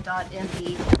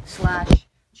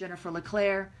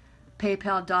 paypal.me/jenniferleclaire.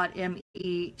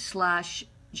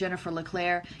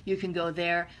 paypal.me/jenniferleclaire. You can go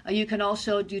there. You can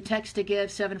also do text to give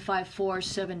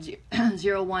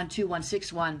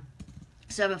 754-701-2161.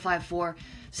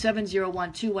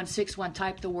 754-701-2161.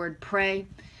 Type the word pray.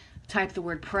 Type the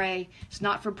word pray. It's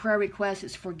not for prayer requests,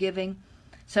 it's for giving.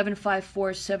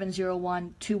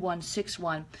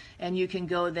 754-701-2161, and you can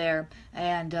go there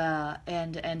and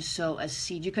sow a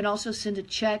seed. You can also send a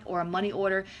check or a money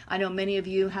order. I know many of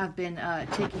you have been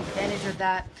taking advantage of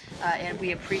that, and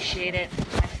we appreciate it.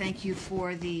 I thank you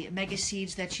for the mega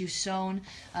seeds that you've sown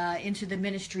into the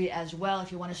ministry as well.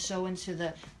 If you want to sow into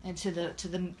the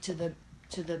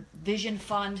Vision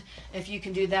Fund, if you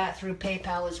can do that through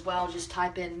PayPal as well, just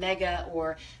type in mega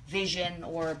or vision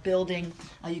or building.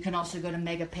 You can also go to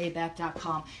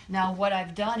megapayback.com. Now what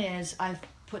I've done is I've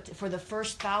put, for the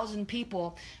first 1,000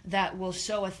 people that will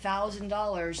sow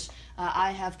 $1,000,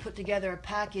 I have put together a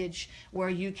package where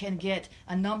you can get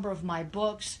a number of my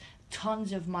books,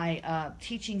 tons of my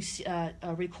teaching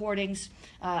recordings,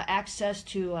 access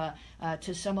to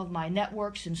some of my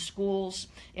networks and schools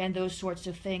and those sorts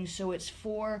of things. So it's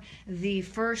for the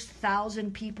first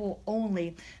 1,000 people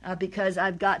only, because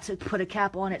I've got to put a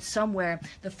cap on it somewhere.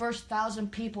 The first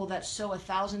 1,000 people that sow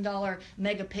 $1,000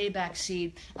 mega payback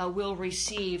seed will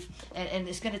receive, and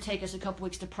it's going to take us a couple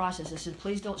weeks to process this. So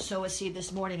please don't sow a seed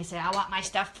this morning and say, I want my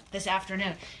stuff this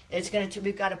afternoon.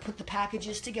 We've got to put the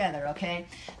packages together, okay?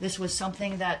 This was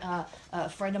something that a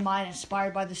friend of mine,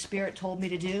 inspired by the Spirit, told me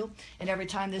to do, and every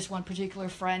time this one particular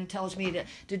friend tells me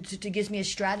to gives me a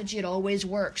strategy, it always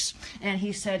works. And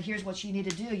he said, here's what you need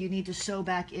to do. You need to sow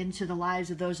back into the lives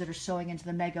of those that are sowing into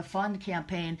the Mega Fund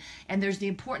campaign. And there's the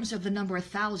importance of the number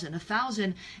 1,000.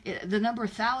 The number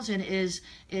 1,000 is,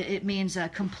 it means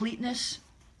completeness.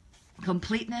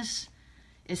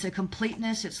 It's a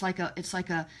completeness. It's like a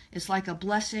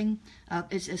blessing.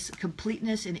 It's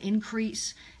completeness and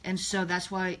increase. And so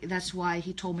that's why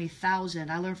he told me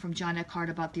 1,000. I learned from John Eckhart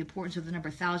about the importance of the number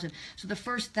 1,000. So the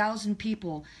first 1,000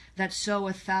 people that sow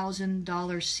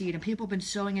 $1,000 seed, and people have been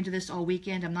sowing into this all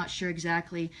weekend. I'm not sure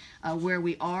exactly where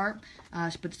we are,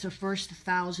 but it's the first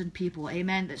 1,000 people,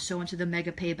 amen, that sow into the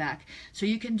Mega Payback. So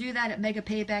you can do that at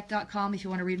megapayback.com if you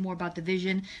want to read more about the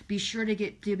vision. Be sure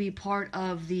to be part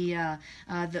of the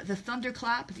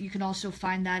thunderclap. You can also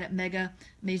find that at Mega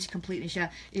means completeness. Yeah,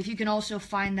 if you can also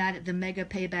find that at the Mega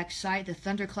Payback site. The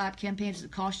thunderclap campaign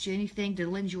doesn't cost you anything to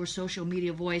lend your social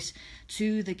media voice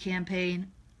to the campaign.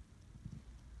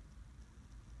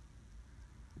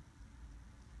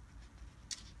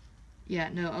 Yeah,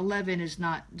 no, 11 is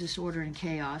not disorder and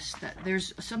chaos.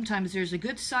 Sometimes there's a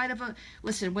good side of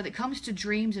listen, when it comes to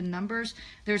dreams and numbers,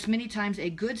 there's many times a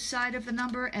good side of the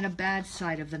number and a bad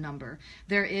side of the number.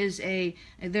 There is a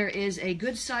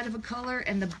good side of a color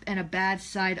and a bad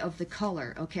side of the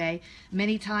color, okay?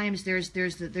 Many times there's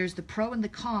the pro and the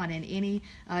con in any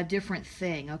different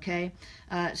thing, okay?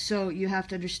 So you have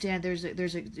to understand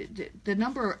the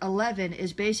number 11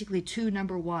 is basically two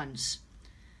number ones.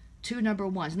 Two number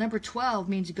ones. Number 12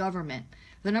 means government.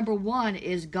 The number 1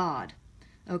 is God.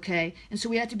 Okay, and so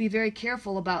we have to be very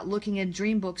careful about looking in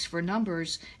dream books for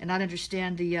numbers and not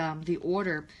understand the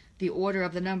order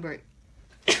of the number.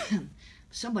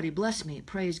 Somebody bless me,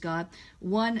 praise God.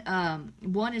 One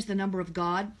is the number of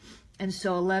God, and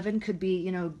so 11 could be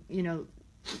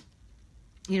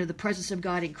the presence of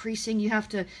God increasing.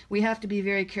 We have to be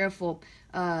very careful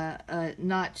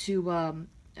not to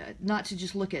not to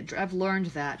just look at, I've learned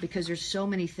that because there's so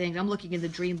many things. I'm looking in the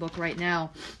dream book right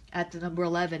now at the number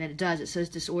 11, and it says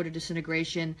disorder,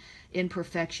 disintegration,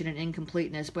 imperfection, and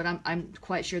incompleteness, but I'm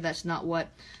quite sure that's not what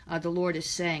the Lord is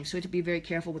saying. So we have to be very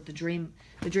careful with the dream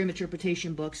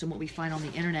interpretation books and what we find on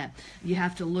the internet. You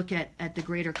have to look at the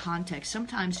greater context.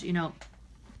 Sometimes,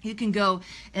 you can go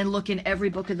and look in every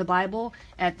book of the Bible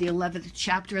at the 11th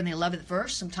chapter and the 11th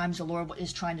verse. Sometimes the Lord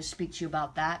is trying to speak to you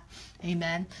about that.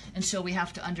 Amen. And so we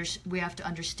have to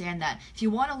understand that. If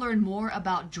you want to learn more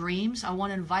about dreams, I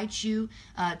want to invite you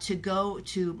to go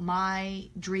to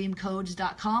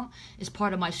mydreamcodes.com. It's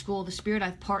part of my School of the Spirit.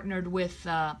 I've partnered with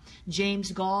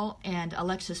James Gall and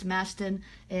Alexis Maston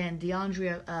and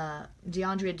DeAndrea.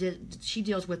 She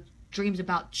deals with dreams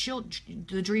about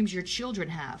the dreams your children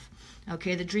have.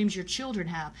 Okay, the dreams your children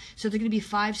have. So they're going to be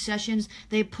 5 sessions.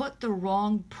 They put the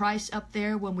wrong price up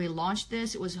there when we launched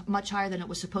this. It was much higher than it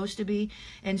was supposed to be.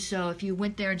 And so if you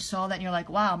went there and saw that and you're like,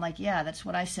 wow, I'm like, yeah, that's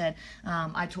what I said.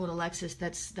 I told Alexis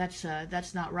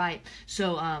that's not right.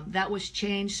 So that was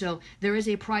changed. So there is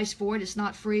a price for it. It's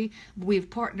not free. We've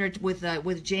partnered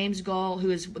with James Gall, who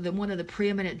is one of the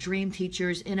preeminent dream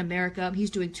teachers in America.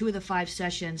 He's doing 2 of the 5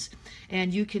 sessions.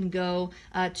 And you can go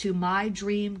to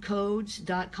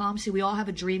mydreamcodes.com. See, we all have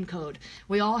a dream code.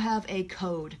 We all have a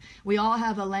code. We all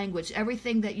have a language.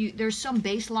 Everything that there's some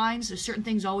baselines. There's certain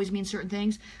things always mean certain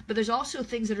things, but there's also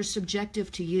things that are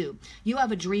subjective to you. You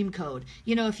have a dream code.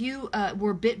 If you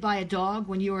were bit by a dog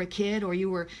when you were a kid, or you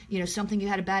were, you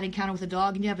had a bad encounter with a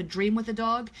dog and you have a dream with a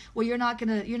dog, well,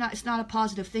 it's not a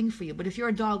positive thing for you. But if you're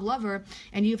a dog lover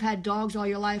and you've had dogs all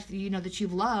your life, that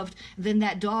you've loved, then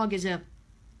that dog is a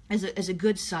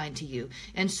good sign to you.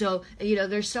 And so,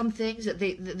 there's some things that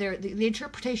the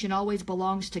interpretation always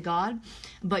belongs to God,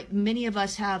 but many of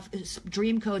us have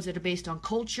dream codes that are based on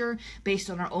culture, based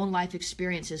on our own life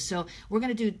experiences. So we're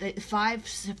going to do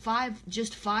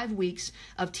 5 weeks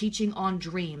of teaching on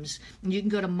dreams. And you can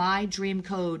go to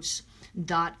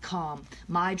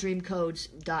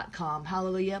mydreamcodes.com,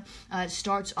 hallelujah. It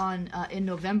starts in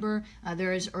November.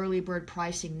 There is early bird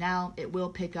pricing now. It will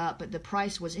pick up, but the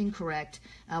price was incorrect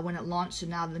when it launched, so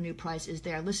now the new price is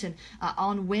there. Listen,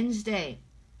 on Wednesday,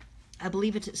 I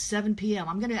believe it's at 7 p.m.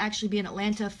 I'm going to actually be in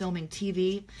Atlanta filming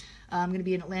TV. I'm going to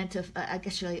be in Atlanta,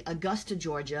 actually Augusta,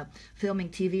 Georgia, filming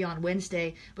TV on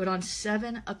Wednesday. But on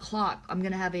 7 o'clock, I'm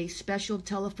going to have a special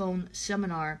telephone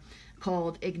seminar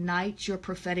called Ignite Your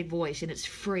Prophetic Voice, and it's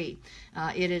free.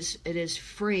 It is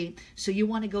free, so you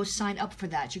want to go sign up for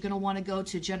that. You're going to want to go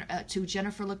to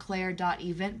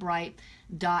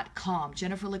jenniferleclaire.eventbrite.com,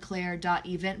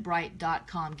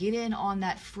 jenniferleclaire.eventbrite.com. Get in on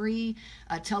that free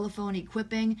telephone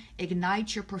equipping,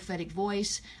 Ignite Your Prophetic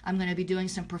Voice. I'm going to be doing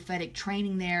some prophetic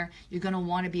training there. You're going to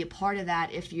want to be a part of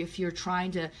that if you're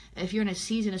in a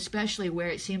season especially where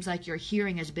it seems like your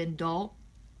hearing has been dull.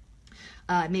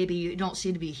 Maybe you don't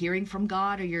seem to be hearing from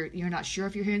God, or you're not sure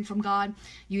if you're hearing from God.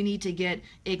 You need to get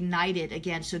ignited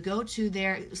again. So go to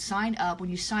there, sign up. When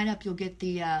you sign up, you'll get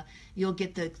the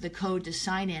code to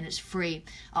sign in. It's free.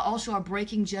 Also, our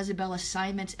Breaking Jezebel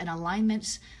Assignments and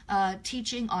Alignments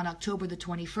teaching on October the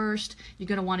 21st. You're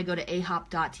going to want to go to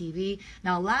ahop.tv.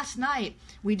 Now, last night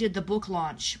we did the book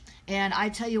launch, and I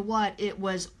tell you what, it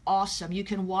was awesome. You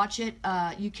can watch it.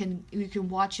 You can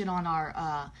watch it on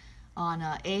our on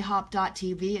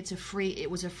ahop.tv.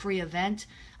 It was a free event.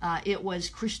 It was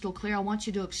crystal clear. I want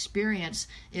you to experience,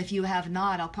 if you have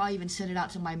not, I'll probably even send it out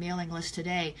to my mailing list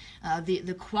today,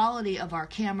 the quality of our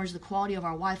cameras, the quality of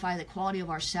our Wi-Fi, the quality of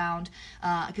our sound.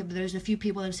 There's a few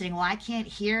people that are saying, well, I can't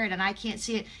hear it and I can't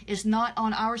see it. It's not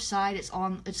on our side, it's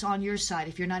on your side.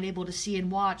 If you're not able to see and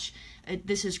watch,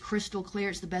 this is crystal clear.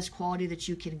 It's the best quality that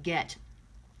you can get.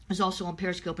 It's also on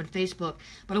Periscope and Facebook,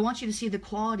 but I want you to see the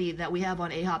quality that we have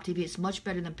on AHOP TV. It's much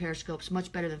better than Periscope. It's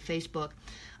much better than Facebook.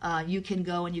 You can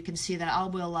go and you can see that. I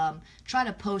will try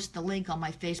to post the link on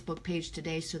my Facebook page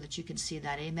today so that you can see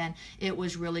that. Amen. It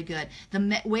was really good.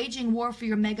 The Waging War for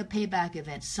Your Mega Payback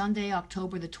event, Sunday,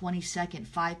 October the 22nd,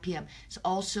 5 p.m. It's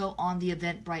also on the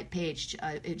Eventbrite page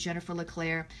at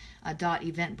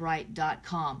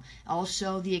jenniferleclaire.eventbrite.com.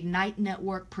 Also, the Ignite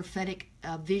Network Prophetic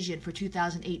Vision for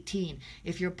 2018.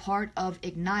 If you're part of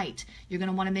Ignite, you're going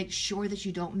to want to make sure that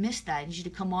you don't miss that. I need you to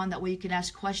come on, that way you can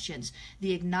ask questions.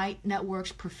 The Ignite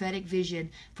Network's Prophetic Vision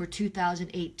for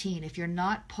 2018. If you're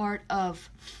not part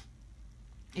of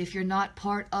If you're not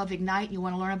part of Ignite, you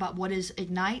want to learn about what is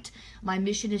Ignite, my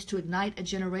mission is to ignite a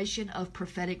generation of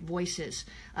prophetic voices.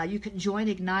 You can join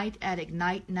Ignite at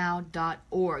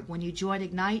ignitenow.org. When you join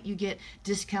Ignite, you get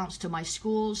discounts to my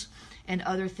schools and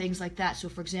other things like that. So,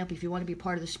 for example, if you want to be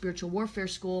part of the Spiritual Warfare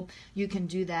School, you can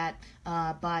do that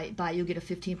you'll get a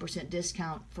 15%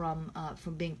 discount from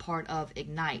being part of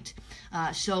Ignite.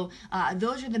 So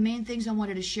those are the main things I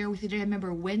wanted to share with you today.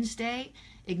 Remember, Wednesday,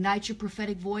 Ignite Your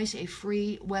Prophetic Voice, a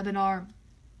free webinar.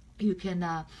 You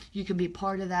can be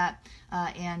part of that,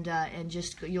 and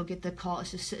just you'll get the call.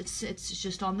 It's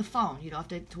just on the phone. You don't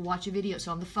have to watch a video. It's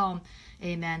on the phone.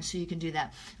 Amen. So you can do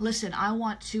that. Listen, I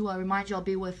want to remind you I'll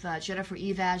be with Jennifer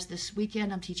Evaz this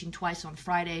weekend. I'm teaching twice on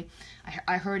Friday.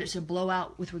 I heard it's a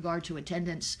blowout with regard to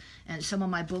attendance, and some of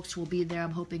my books will be there.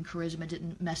 I'm hoping Charisma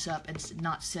didn't mess up and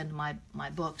not send my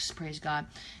books. Praise God.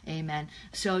 Amen.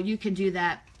 So you can do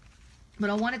that. But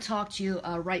I want to talk to you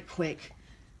right quick.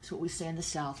 That's what we say in the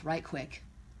South, right quick,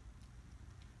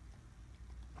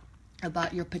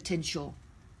 about your potential.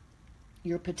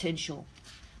 Your potential.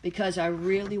 Because I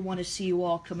really want to see you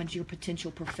all come into your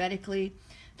potential prophetically,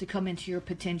 to come into your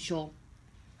potential,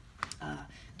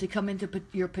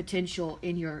 your potential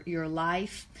in your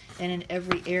life and in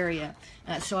every area.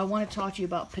 So I want to talk to you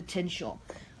about potential.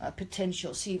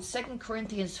 Potential. See, 2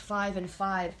 Corinthians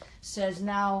 5:5 says,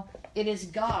 "Now it is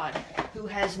God who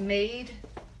has made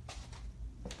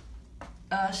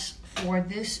us for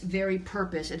this very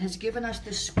purpose and has given us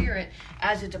the Spirit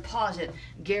as a deposit,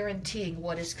 guaranteeing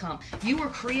what is come." You were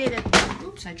created,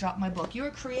 oops, I dropped my book. You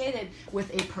were created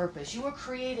with a purpose. You were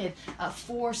created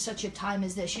for such a time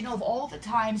as this. You know, of all the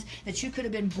times that you could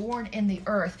have been born in the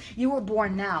earth, you were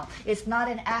born now. It's not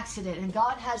an accident. And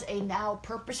God has a now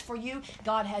purpose for you.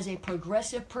 God has a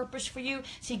progressive purpose for you.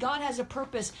 See, God has a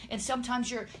purpose, and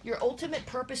sometimes your ultimate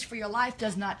purpose for your life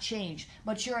does not change,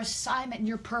 but your assignment and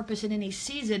your purpose in any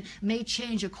season may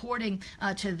change according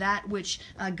to that which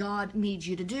God needs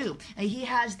you to do. And He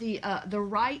has the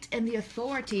right and the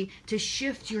authority to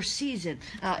shift your season.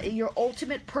 Your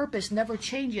ultimate purpose never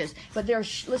changes. But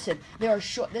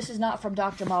this is not from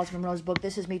Dr. Miles Monroe's book.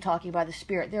 This is me talking by the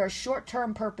Spirit. There are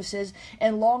short-term purposes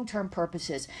and long-term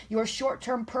purposes. Your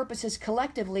short-term purposes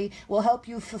collectively will help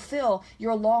you fulfill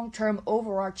your long-term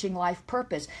overarching life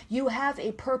purpose. You have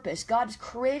a purpose. God has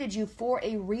created you for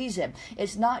a reason.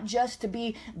 It's not just to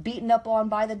be beaten up on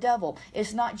by the devil.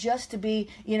 It's not just to be,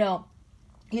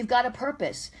 you've got a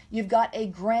purpose. You've got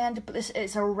a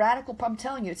it's a radical, I'm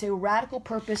telling you, it's a radical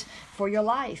purpose for your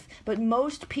life. But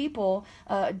most people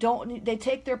they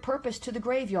take their purpose to the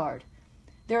graveyard.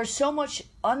 There's so much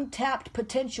untapped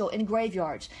potential in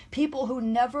graveyards. People who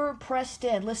never pressed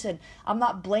in. Listen, I'm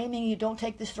not blaming you. Don't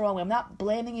take this the wrong way. I'm not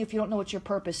blaming you if you don't know what your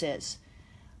purpose is.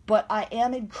 But I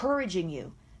am encouraging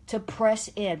you to press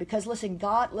in, because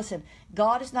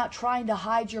God is not trying to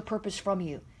hide your purpose from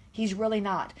you. He's really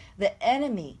not. The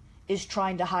enemy is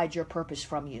trying to hide your purpose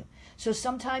from you. So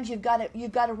sometimes you've got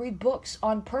to read books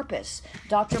on purpose.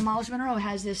 Dr. Miles Monroe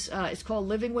has this, it's called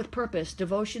Living with Purpose,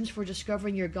 Devotions for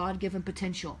Discovering Your God-Given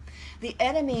Potential. The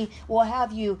enemy will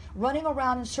have you running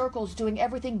around in circles doing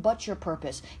everything but your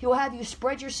purpose. He will have you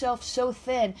spread yourself so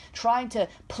thin trying to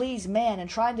please man and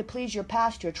trying to please your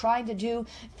pastor, trying to do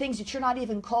things that you're not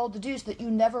even called to do, so that you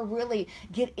never really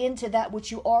get into that which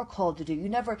you are called to do.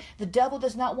 The devil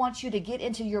does not want you to get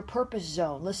into your purpose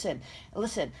zone. Listen,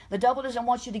 the devil doesn't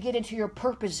want you to get into your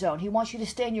purpose zone. He wants you to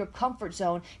stay in your comfort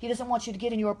zone. He doesn't want you to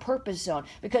get in your purpose zone,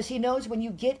 because he knows when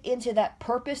you get into that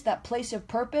purpose, that place of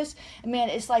purpose, man,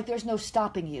 it's like there's no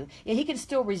stopping you. And he can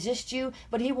still resist you,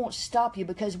 but he won't stop you,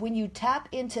 because when you tap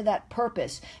into that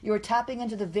purpose, you're tapping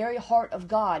into the very heart of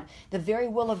God, the very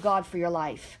will of God for your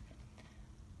life.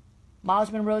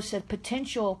 Miles Monroe said,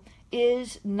 potential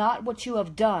is not what you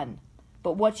have done,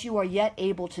 but what you are yet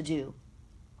able to do.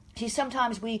 See,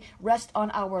 sometimes we rest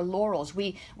on our laurels.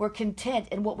 We're content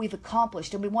in what we've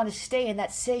accomplished, and we want to stay in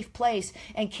that safe place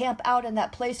and camp out in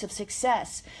that place of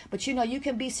success. But you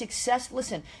can be successful.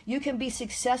 Listen, you can be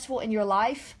successful in your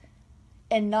life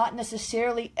and not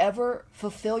necessarily ever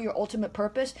fulfill your ultimate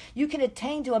purpose. You can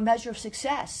attain to a measure of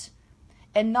success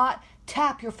and not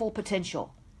tap your full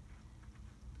potential.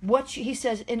 He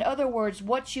says, in other words,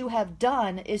 what you have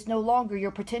done is no longer your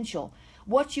potential.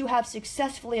 What you have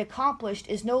successfully accomplished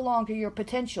is no longer your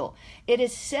potential. It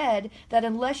is said that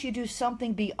unless you do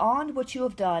something beyond what you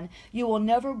have done, you will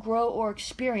never grow or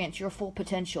experience your full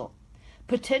potential.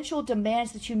 Potential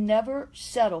demands that you never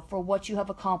settle for what you have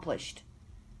accomplished.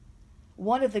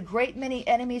 One of the great many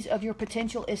enemies of your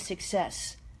potential is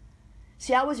success.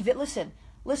 See, listen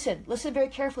very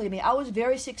carefully to me. I was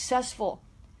very successful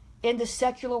in the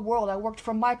secular world. I worked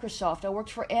for Microsoft. I worked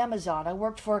for Amazon. I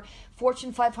worked for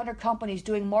Fortune 500 companies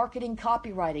doing marketing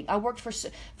copywriting. I worked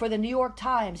for the New York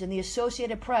Times and the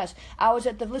Associated Press. I was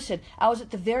at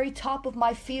the very top of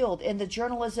my field in the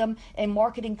journalism and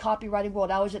marketing copywriting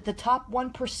world. I was at the top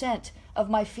 1% of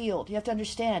my field. You have to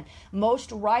understand,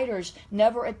 most writers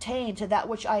never attain to that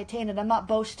which I attained, and I'm not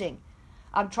boasting.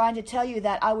 I'm trying to tell you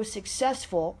that I was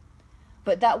successful,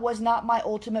 but that was not my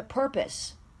ultimate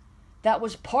purpose. That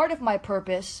was part of my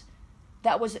purpose.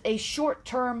 That was a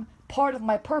short-term part of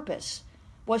my purpose,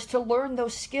 was to learn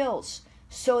those skills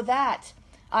so that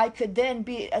I could then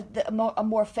be a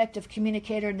more effective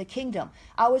communicator in the kingdom.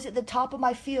 I was at the top of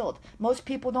my field. Most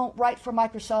people don't write for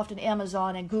Microsoft and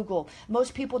Amazon and Google.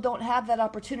 Most people don't have that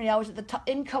opportunity. I was at the top,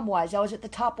 income-wise, I was at the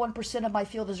top 1% of my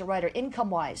field as a writer.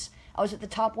 Income-wise, I was at the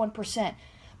top 1%.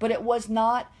 But it was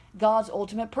not God's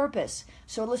ultimate purpose.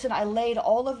 So listen, I laid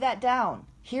all of that down.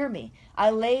 Hear me. I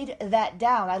laid that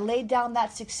down. I laid down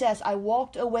that success. I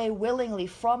walked away willingly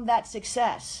from that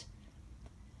success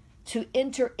to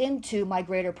enter into my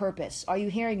greater purpose. Are you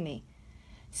hearing me?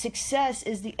 Success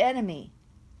is the enemy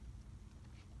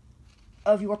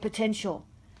of your potential,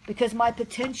 because my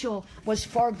potential was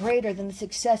far greater than the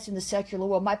success in the secular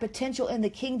world. My potential in the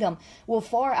kingdom will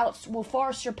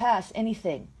far surpass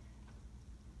anything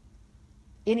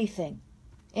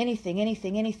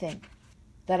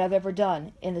that I've ever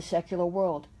done in the secular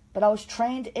world. But I was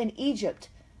trained in Egypt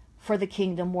for the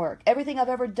kingdom work. Everything I've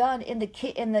ever done in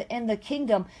the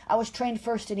kingdom, I was trained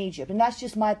first in Egypt. And that's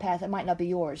just my path. It might not be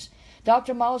yours.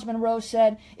 Dr. Miles Monroe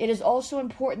said, it is also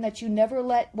important that you never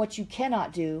let what you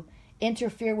cannot do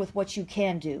interfere with what you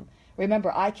can do.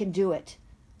 Remember, I can do it.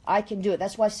 I can do it.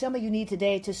 That's why some of you need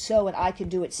today to sow an I can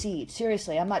do it seed.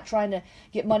 Seriously, I'm not trying to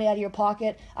get money out of your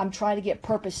pocket. I'm trying to get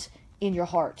purpose in your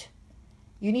heart.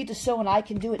 You need to sow an I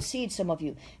can do it seed, some of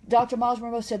you. Dr. Miles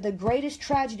Monroe said, the greatest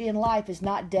tragedy in life is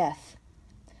not death,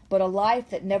 but a life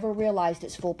that never realized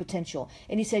its full potential.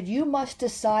 And he said, you must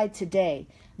decide today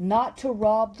not to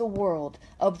rob the world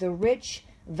of the rich,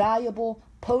 valuable,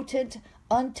 potent,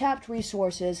 untapped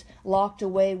resources locked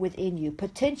away within you.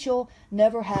 Potential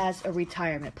never has a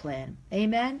retirement plan.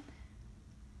 Amen?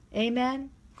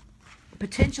 Amen?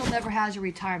 Potential never has a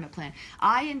retirement plan.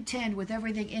 I intend with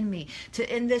everything in me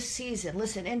to, in this season,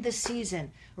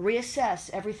 reassess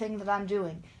everything that I'm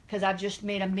doing, because I've just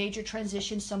made a major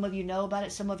transition. Some of you know about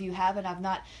it, some of you haven't. I've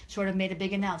not sort of made a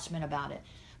big announcement about it.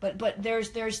 But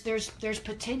there's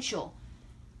potential.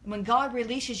 When God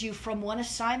releases you from one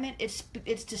assignment,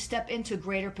 it's to step into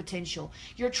greater potential.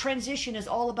 Your transition is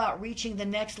all about reaching the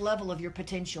next level of your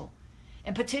potential.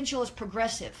 And potential is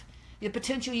progressive. The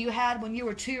potential you had when you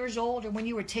were 2 years old, or when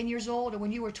you were 10 years old, or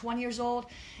when you were 20 years old,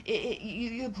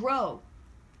 you grow.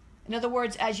 In other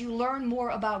words, as you learn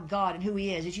more about God and who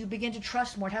He is, as you begin to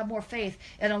trust more and have more faith,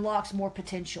 it unlocks more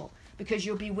potential, because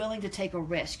you'll be willing to take a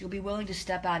risk. You'll be willing to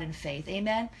step out in faith.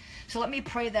 Amen? So let me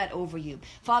pray that over you.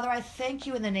 Father, I thank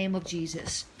you in the name of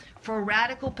Jesus for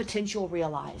radical potential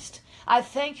realized. I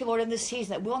thank you, Lord, in this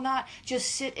season that we'll not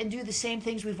just sit and do the same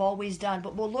things we've always done,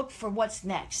 but we'll look for what's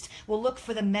next. We'll look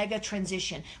for the mega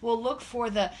transition. We'll look for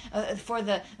the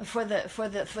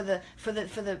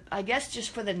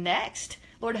next.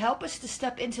 Lord, help us to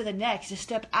step into the next, to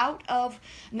step out of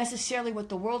necessarily what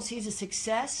the world sees as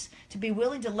success, to be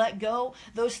willing to let go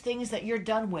those things that you're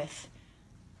done with,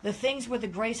 the things where the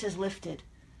grace is lifted,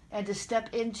 and to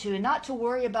step into, and not to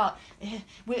worry about,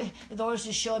 the Lord's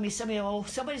just showing me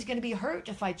somebody's going to be hurt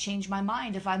if I change my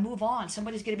mind, if I move on.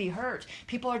 Somebody's going to be hurt.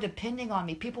 People are depending on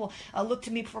me. People look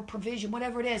to me for provision,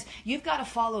 whatever it is. You've got to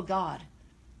follow God.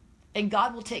 And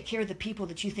God will take care of the people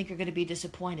that you think are going to be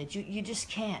disappointed. You just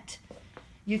can't.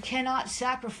 You cannot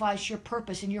sacrifice your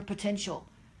purpose and your potential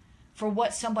for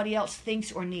what somebody else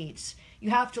thinks or needs.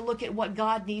 You have to look at what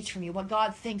God needs from you, what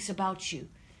God thinks about you.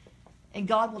 And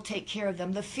God will take care of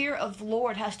them. The fear of the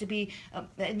Lord has to be,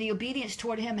 and the obedience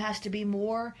toward Him has to be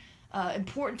more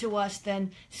important to us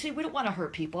than, see, we don't want to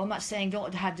hurt people. I'm not saying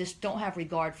don't have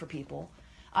regard for people.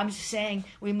 I'm just saying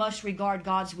we must regard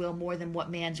God's will more than what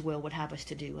man's will would have us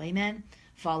to do. Amen?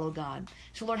 Follow God.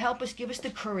 So Lord, help us, give us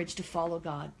the courage to follow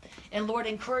God. And Lord,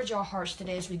 encourage our hearts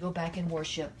today as we go back in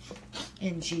worship.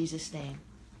 In Jesus' name.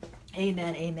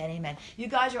 Amen, amen, amen. You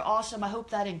guys are awesome. I hope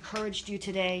that encouraged you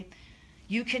today.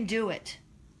 You can do it.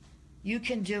 You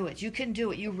can do it. You can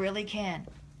do it. You really can.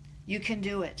 You can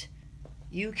do it.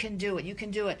 You can do it. You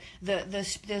can do it.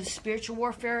 The Spiritual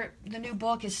Warfare, the new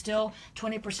book, is still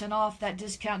 20% off. That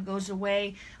discount goes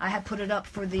away. I have put it up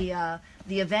for the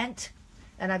event.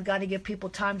 and I've got to give people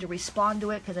time to respond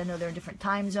to it because I know they're in different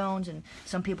time zones and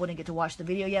some people didn't get to watch the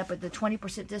video yet. But the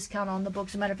 20% discount on the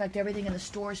books, as a matter of fact, everything in the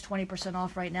store is 20%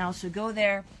 off right now. So go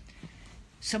there.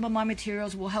 Some of my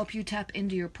materials will help you tap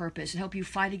into your purpose and help you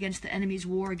fight against the enemy's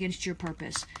war against your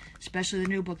purpose, especially the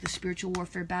new book, The Spiritual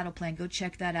Warfare Battle Plan. Go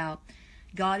check that out.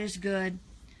 God is good.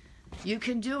 You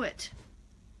can do it.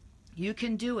 You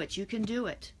can do it. You can do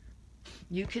it.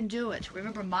 You can do it.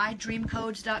 Remember,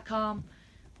 mydreamcodes.com.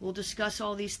 We'll discuss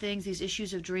all these things, these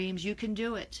issues of dreams. You can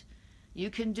do it. You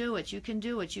can do it. You can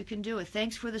do it. You can do it.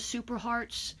 Thanks for the super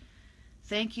hearts.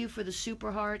 Thank you for the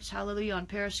super hearts. Hallelujah on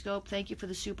Periscope. Thank you for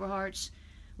the super hearts.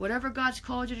 Whatever God's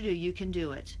called you to do, you can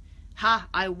do it. Ha,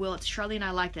 I will. It's Charlene, I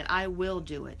like that. I will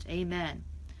do it. Amen.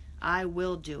 I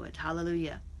will do it.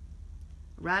 Hallelujah.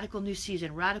 Radical new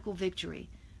season. Radical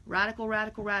victory. Radical,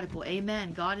 radical, radical.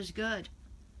 Amen. God is good.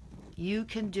 You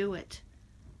can do it.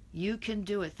 You can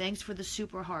do it. Thanks for the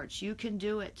super hearts. You can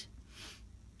do it.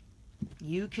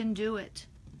 You can do it.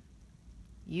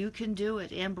 You can do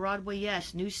it. And Broadway,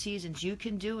 yes. New seasons. You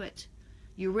can do it.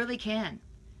 You really can.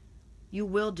 You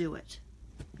will do it.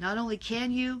 Not only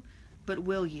can you, but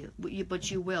will you.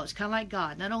 But you will. It's kind of like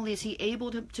God. Not only is he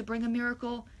able to bring a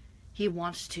miracle, he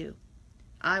wants to.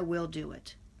 I will do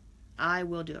it. I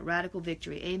will do it. Radical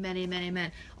victory. Amen, amen,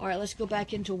 amen. All right, let's go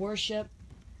back into worship.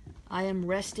 I am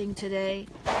resting today,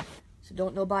 so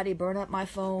don't nobody burn up my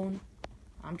phone.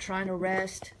 I'm trying to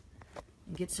rest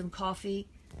and get some coffee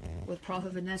with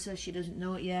Prophet Vanessa. She doesn't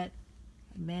know it yet.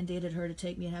 I mandated her to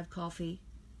take me and have coffee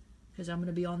because I'm going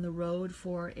to be on the road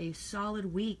for a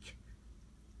solid week,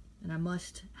 and I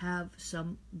must have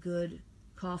some good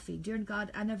coffee. Dear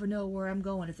God, I never know where I'm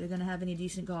going if they're going to have any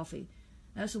decent coffee.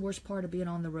 That's the worst part of being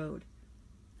on the road.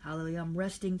 Hallelujah. I'm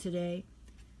resting today.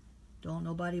 Don't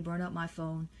nobody burn up my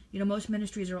phone. You know, most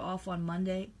ministries are off on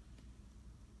Monday.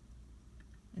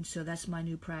 And so that's my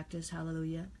new practice.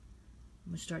 Hallelujah.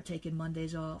 I'm going to start taking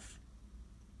Mondays off.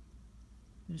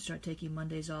 I'm going to start taking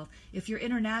Mondays off. If you're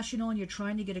international and you're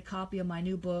trying to get a copy of my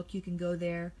new book, you can go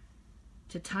there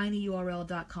to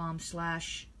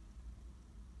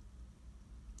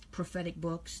tinyurl.com/prophetic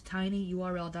books.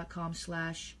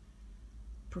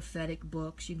 tinyurl.com/prophetic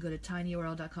books. You can go to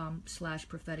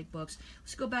tinyurl.com/prophetic books.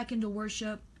 Let's go back into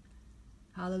worship.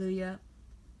 Hallelujah.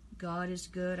 God is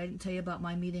good. I didn't tell you about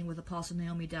my meeting with Apostle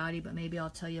Naomi Dowdy, but maybe I'll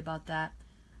tell you about that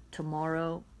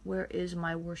tomorrow. Where is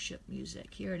my worship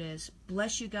music? Here it is.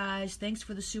 Bless you guys. Thanks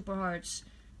for the super hearts.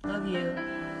 Love you.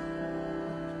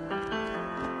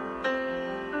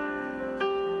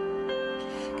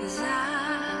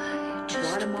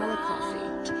 Guatemala coffee.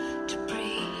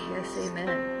 Yes,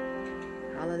 amen.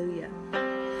 Hallelujah.